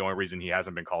this point, the only reason he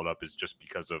hasn't been called up is just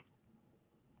because of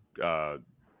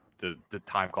the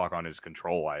time clock on his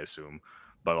control, I assume.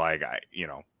 But, like,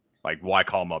 why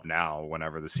call him up now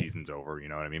whenever the season's over? You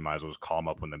know what I mean? Might as well just call him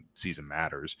up when the season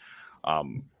matters.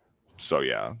 So,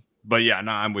 yeah. But, yeah,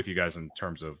 no, I'm with you guys in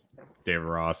terms of David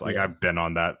Ross. Like, I've been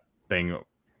on that thing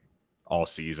all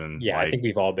season. Yeah, like, I think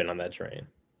we've all been on that train.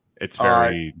 It's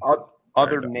very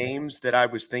other names that I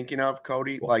was thinking of,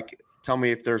 Cody. Like, tell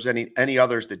me if there's any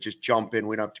others that just jump in.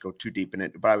 We don't have to go too deep in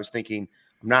it. But I was thinking,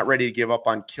 I'm not ready to give up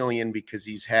on Killian because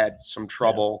he's had some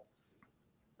trouble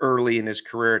early in his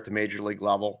career at the major league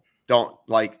level.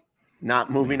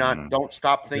 Not moving on. Don't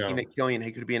stop thinking that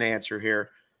Killian could be an answer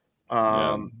here.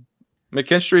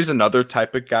 McKinstry's another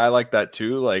type of guy like that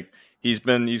too. Like, he's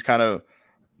kind of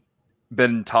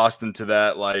been tossed into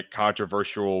that, like,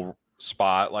 controversial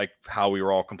spot, like how we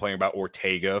were all complaining about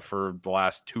Ortega for the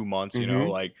last 2 months. You know,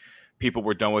 like, people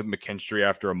were done with McKinstry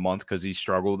after a month because he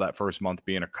struggled that first month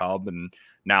being a Cub, and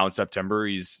now in September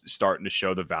he's starting to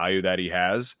show the value that he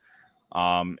has.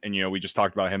 And we just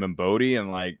talked about him and Bodie,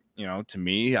 and, like, to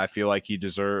me, I feel like he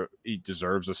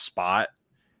deserves a spot,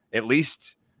 at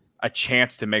least a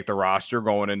chance to make the roster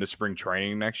going into spring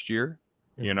training next year.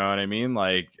 You know what I mean?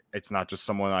 Like, it's not just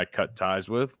someone I cut ties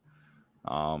with.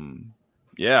 I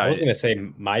was going to say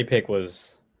my pick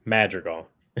was Madrigal.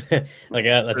 Like,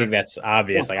 I think that's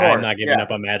obvious. Like, I'm not giving up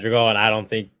on Madrigal, and I don't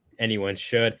think anyone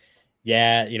should.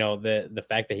 Yeah, the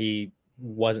fact that he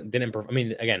didn't perform. I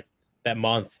mean, again, that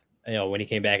month, when he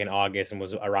came back in August and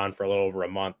was around for a little over a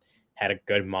month, had a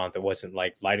good month. It wasn't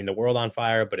like lighting the world on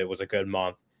fire, but it was a good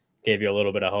month. Gave you a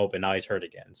little bit of hope, and now he's hurt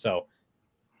again. So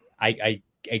I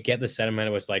get the sentiment.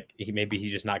 It was like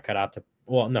he's just not cut out to.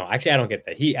 Well, no, actually, I don't get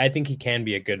that. I think he can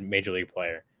be a good major league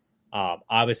player.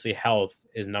 Obviously, health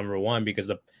is number one, because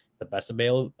the best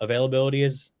availability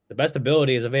is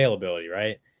availability,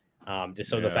 right?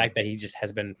 The fact that he just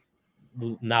has been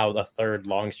now the third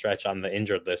long stretch on the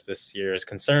injured list this year is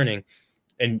concerning.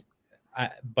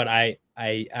 But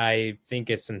I think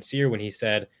it's sincere when he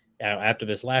said after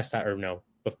this last time, or no,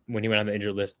 when he went on the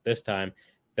injured list this time,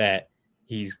 that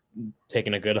he's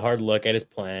taking a good hard look at his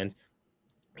plans.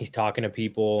 He's talking to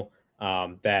people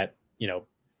that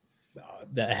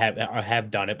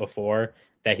have done it before,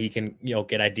 that he can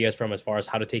get ideas from as far as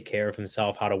how to take care of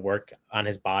himself, how to work on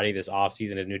his body this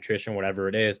offseason, his nutrition, whatever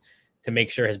it is, to make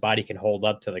sure his body can hold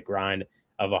up to the grind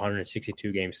of a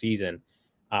 162 game season.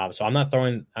 So I'm not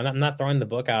throwing the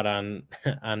book out on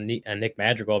Nick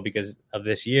Madrigal because of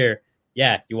this year.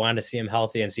 Yeah, you wanted to see him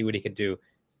healthy and see what he could do.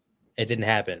 It didn't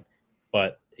happen,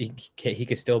 but he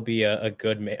could still be a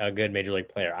good major league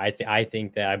player.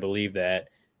 I believe that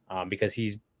because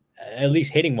he's, at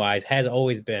least hitting wise, has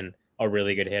always been a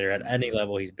really good hitter at any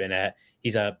level he's been at.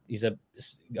 He's a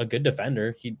good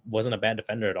defender. He wasn't a bad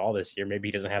defender at all this year. Maybe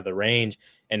he doesn't have the range,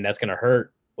 and that's going to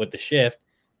hurt with the shift.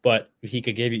 But he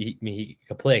could he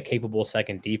could play a capable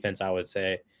second defense, I would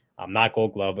say. Not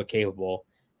Gold Glove, but capable.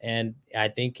 And I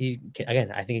think he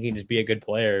can just be a good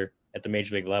player at the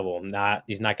major league level.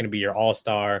 He's not going to be your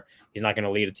all-star. He's not going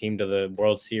to lead a team to the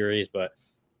World Series, but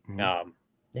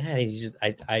he's just,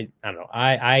 I don't know.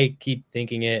 I keep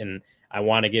thinking it, and I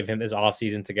want to give him this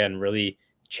offseason to again really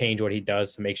change what he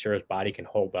does to make sure his body can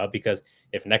hold up. Because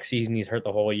if next season he's hurt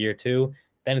the whole year too,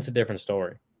 then it's a different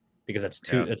story. Because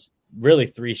it's really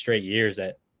 3 straight years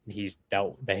that he's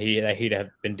dealt that he'd have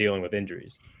been dealing with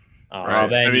injuries. Right.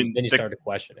 Then you start to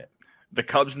question it. The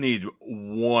Cubs need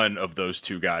one of those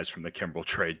 2 guys from the Kimbrel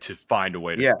trade to find a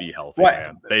way to be healthy.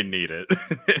 Man. They need it.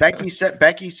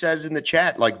 Becky says in the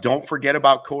chat, like, don't forget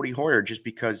about Cody Hoyer just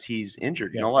because he's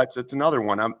injured. You know, that's another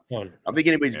one. I'm thinking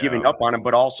anybody's giving up on him,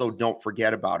 but also don't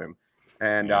forget about him.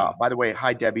 And by the way,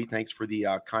 hi Debbie, thanks for the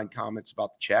kind comments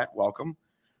about the chat. Welcome.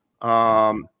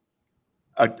 A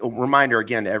reminder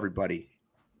again to everybody: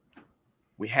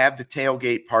 we have the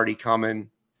tailgate party coming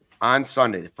on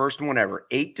Sunday, the first one ever,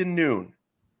 8 to noon.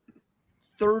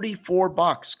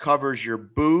 $34 covers your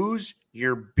booze,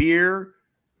 your beer,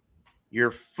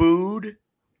 your food,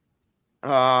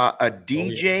 a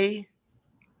DJ,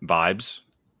 vibes.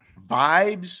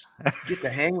 Get to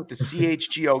hang with the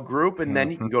CHGO group, and then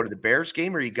you can go to the Bears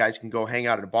game, or you guys can go hang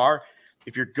out at a bar.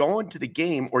 If you're going to the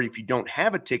game, or if you don't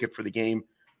have a ticket for the game,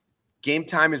 Game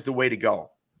Time is the way to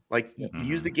go. Like,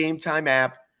 use the Game Time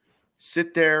app,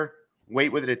 sit there,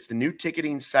 wait with it. It's the new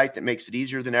ticketing site that makes it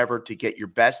easier than ever to get your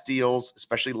best deals,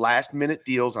 especially last-minute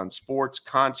deals on sports,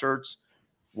 concerts,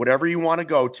 whatever you want to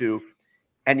go to,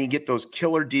 and you get those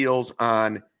killer deals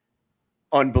on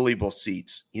unbelievable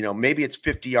seats. You know, maybe it's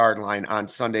 50-yard line on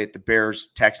Sunday at the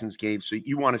Bears-Texans game, so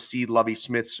you want to see Lovie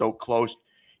Smith so close,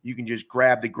 you can just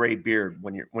grab the gray beard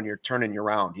when you're turning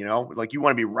around, you know? Like, you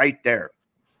want to be right there.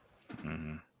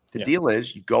 The deal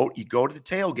is you go to the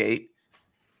tailgate,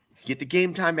 you get the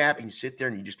Game Time app, and you sit there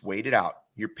and you just wait it out.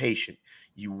 You're patient.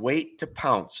 You wait to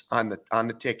pounce on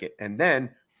the ticket, and then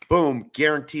boom,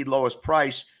 guaranteed lowest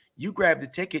price. You grab the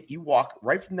ticket, you walk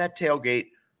right from that tailgate,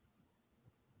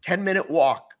 10-minute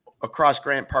walk across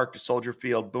Grant Park to Soldier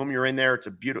Field. Boom, you're in there. It's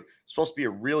supposed to be a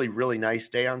really, really nice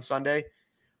day on Sunday.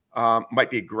 Might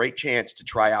be a great chance to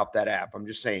try out that app. I'm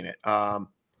just saying it.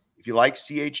 If you like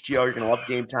CHGO, you're going to love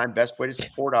Game Time. Best way to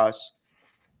support us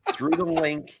through the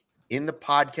link in the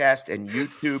podcast and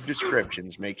YouTube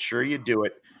descriptions. Make sure you do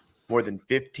it. More than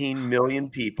 15 million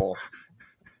people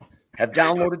have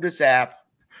downloaded this app.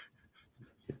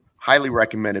 Highly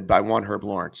recommended by one Herb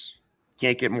Lawrence.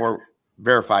 Can't get more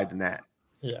verified than that.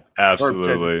 Yeah, absolutely.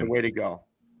 Herb says it's the way to go.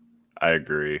 I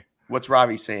agree. What's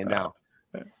Ravi saying now?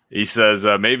 He says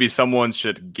maybe someone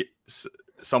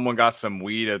got some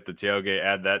weed at the tailgate.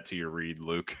 Add that to your read,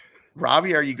 Luke.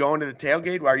 Ravi, are you going to the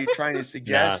tailgate? Why are you trying to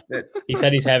suggest that? He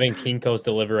said he's having Kinko's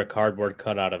deliver a cardboard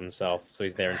cutout of himself, so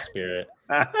he's there in spirit.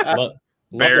 Love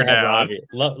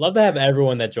to have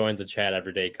everyone that joins the chat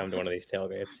every day come to one of these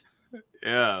tailgates.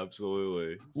 Yeah,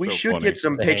 absolutely. We should get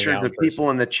some pictures of people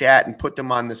in the chat and put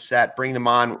them on the set, bring them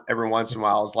on every once in a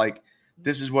while. It's like,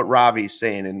 this is what Ravi's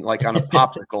saying, and like on a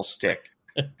popsicle stick.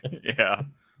 Yeah.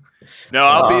 No,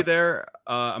 I'll be there.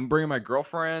 I'm bringing my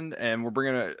girlfriend, and we're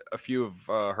bringing a few of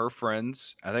her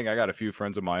friends. I think I got a few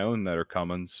friends of my own that are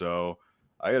coming, so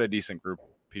I got a decent group of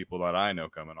people that I know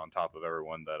coming on top of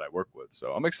everyone that I work with.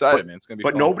 So I'm excited, man. It's gonna be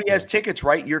fun. Nobody has tickets,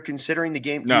 right? You're considering the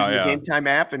game, using the Game Time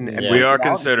app, and we are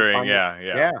considering.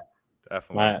 Yeah,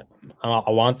 definitely. I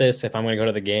want this. If I'm going to go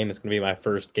to the game, it's going to be my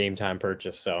first Game Time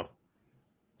purchase. So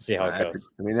see how it goes.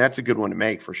 That's a good one to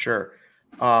make for sure.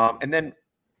 And then,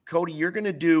 Cody, you're going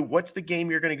to do, what's the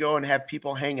game you're going to go and have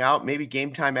people hang out? Maybe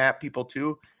Game Time app people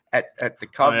too at the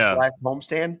Cubs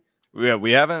homestand? Yeah,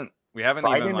 we haven't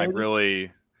Friday, even like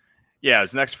really. Yeah,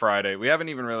 it's next Friday. We haven't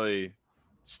even really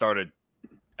started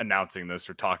announcing this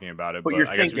or talking about it. But you're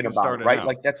thinking about it, right?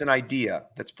 Like that's an idea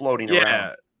that's floating around.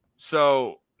 Yeah.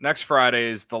 So next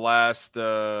Friday is the last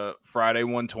Friday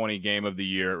 120 game of the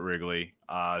year at Wrigley.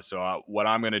 So what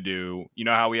I'm going to do, you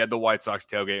know how we had the White Sox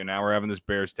tailgate and now we're having this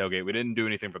Bears tailgate. We didn't do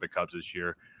anything for the Cubs this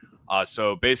year.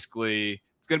 So basically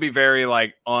it's going to be very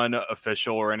like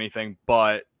unofficial or anything,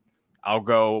 but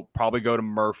I'll probably go to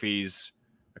Murphy's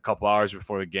a couple hours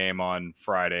before the game on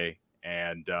Friday.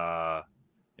 And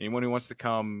anyone who wants to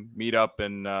come meet up,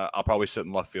 and I'll probably sit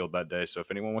in left field that day. So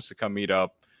if anyone wants to come meet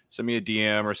up, send me a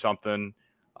DM or something,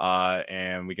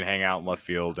 and we can hang out in left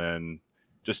field and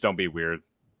just don't be weird.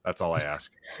 That's all I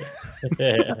ask.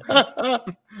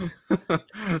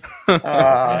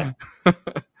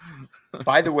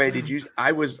 By the way,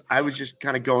 I was just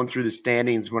kind of going through the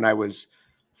standings when I was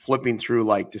flipping through,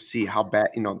 like, to see how bad,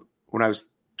 when I was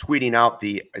tweeting out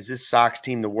is this Sox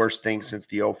team the worst thing since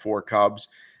the 04 Cubs?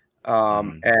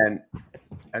 And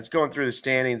I was going through the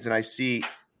standings and I see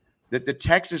that the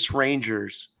Texas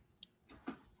Rangers,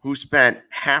 who spent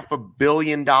 $500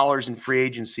 million in free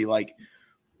agency, like,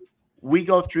 we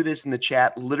go through this in the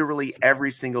chat literally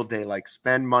every single day, like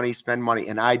spend money.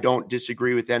 And I don't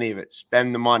disagree with any of it.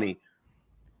 Spend the money.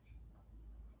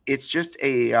 It's just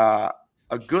a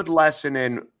good lesson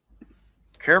in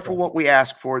careful what we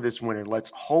ask for this winter.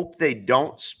 Let's hope they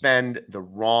don't spend the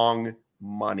wrong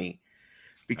money.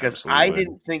 Because Absolutely. I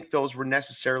didn't think those were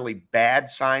necessarily bad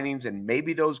signings, and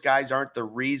maybe those guys aren't the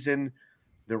reason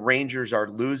the Rangers are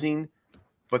losing,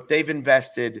 but they've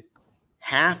invested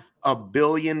 $500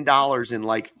 million in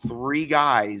like 3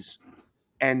 guys,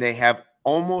 and they have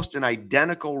almost an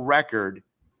identical record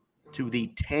to the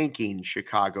tanking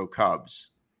Chicago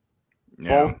Cubs,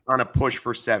 both on a push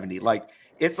for 70. Like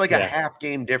it's like a half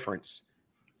game difference,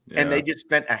 and they just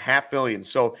spent $500 million.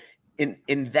 So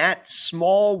in that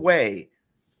small way,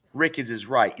 Ricketts is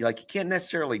right. You can't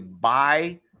necessarily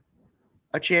buy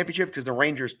a championship because the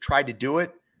Rangers tried to do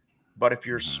it. But if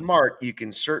you're smart, you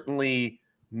can certainly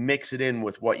mix it in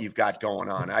with what you've got going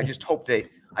on. I just hope they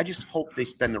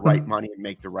spend the right money and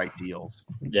make the right deals.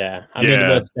 Yeah. I mean,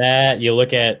 what's that? You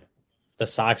look at the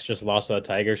Sox just lost to the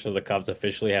Tigers, so the Cubs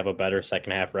officially have a better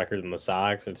second half record than the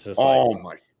Sox. It's just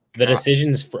the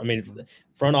decisions.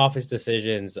 Front office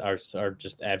decisions are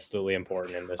just absolutely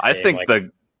important in this game. I think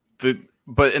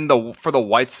for the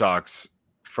White Sox,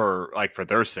 for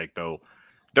their sake though,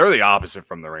 they're the opposite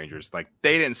from the Rangers. Like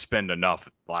they didn't spend enough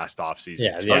last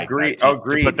offseason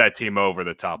to put that team over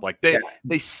the top. Like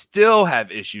they still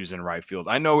have issues in right field.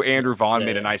 I know Andrew Vaughn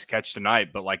made a nice catch tonight,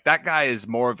 but like that guy is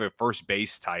more of a first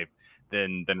base type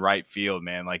than right field,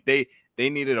 man. Like they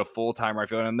needed a full-time right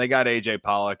field, and they got AJ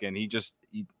Pollock, and he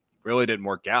really didn't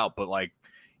work out. But like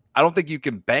I don't think you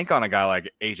can bank on a guy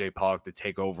like AJ Pollock to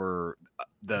take over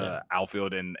the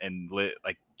outfield and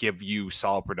give you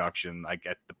solid production like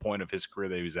at the point of his career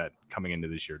that he was at coming into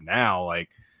this year. Now, I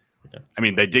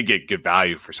mean, they did get good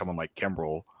value for someone like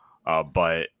Kimbrel,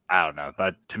 but I don't know.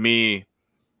 That to me,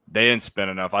 they didn't spend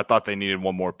enough. I thought they needed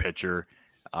one more pitcher,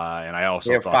 and I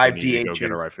also thought they needed to go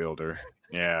get a right fielder.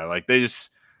 Yeah, like they just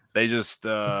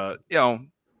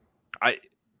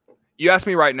you ask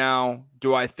me right now,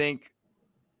 do I think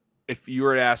if you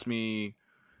were to ask me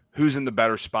who's in the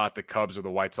better spot, the Cubs or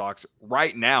the White Sox?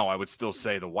 Right now, I would still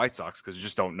say the White Sox because you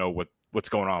just don't know what's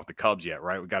going on with the Cubs yet,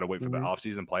 right? We got to wait for the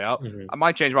offseason play out. I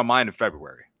might change my mind in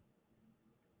February.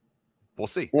 We'll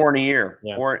see. Or in a year,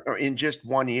 or in just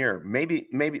 1 year. Maybe,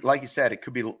 like you said, it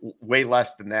could be way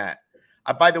less than that.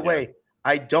 By the way,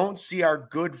 I don't see our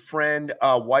good friend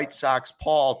White Sox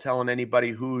Paul telling anybody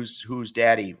who's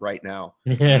daddy right now.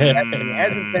 He hasn't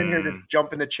been here to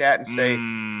jump in the chat and say,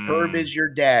 Herb is your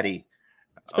daddy.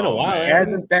 It's been a while. He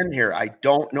hasn't been here. I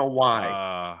don't know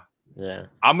why.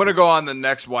 I'm going to go on the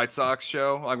next White Sox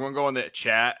show. I'm going to go in the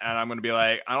chat, and I'm going to be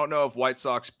like, I don't know if White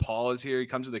Sox Paul is here. He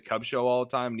comes to the Cubs show all the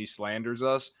time, and he slanders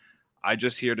us. I'm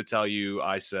just here to tell you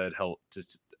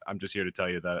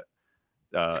that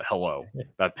hello.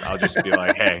 That I'll just be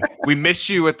like, hey, we miss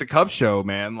you at the Cubs show,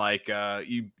 man. Like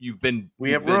you haven't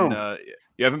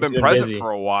been present busy for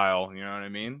a while. You know what I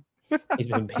mean? He's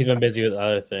been busy with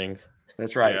other things.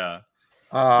 That's right. Yeah.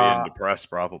 Being depressed,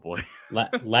 probably.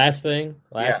 Last thing.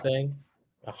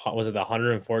 Was it the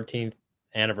 114th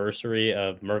anniversary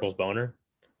of Merkel's boner?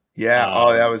 Yeah.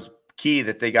 That was key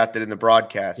that they got that in the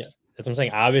broadcast. Yeah. That's what I'm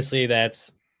saying. Obviously,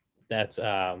 that's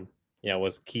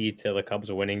was key to the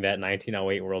Cubs winning that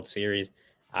 1908 World Series.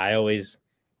 I always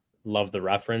love the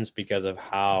reference because of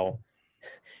how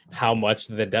much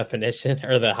the definition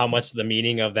or how much the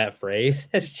meaning of that phrase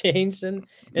has changed in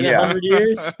 100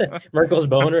 years. Merkel's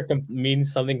boner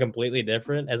means something completely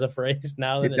different as a phrase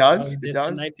now than it does. In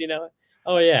 1908.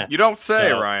 Oh yeah, you don't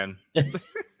say, Ryan. So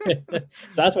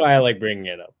that's why I like bringing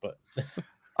it up. But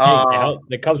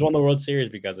the Cubs won the World Series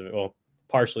because of it. Well,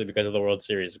 partially because of the World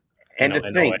Series. And to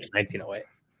think, 1908.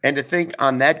 And to think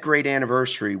on that great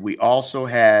anniversary, we also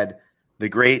had the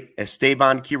great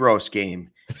Esteban Quiroz game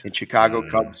in Chicago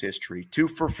Cubs history. 2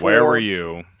 for 4. Where were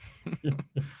you?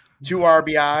 2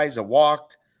 RBIs, a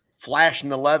walk, flashing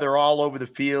the leather all over the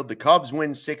field. The Cubs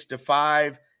win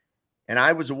 6-5, and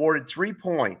I was awarded 3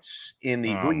 points in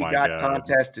the Who You Got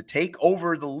contest to take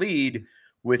over the lead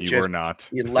with just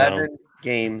 11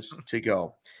 games to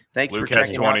go. Thanks Luke for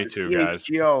checking 22, out the guys.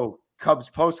 PHGO Cubs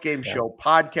postgame show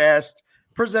podcast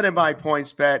presented by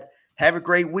PointsBet. Have a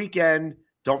great weekend.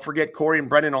 Don't forget, Corey and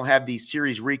Brendan will have the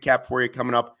series recap for you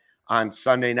coming up on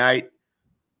Sunday night.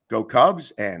 Go Cubs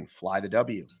and fly the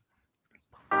W.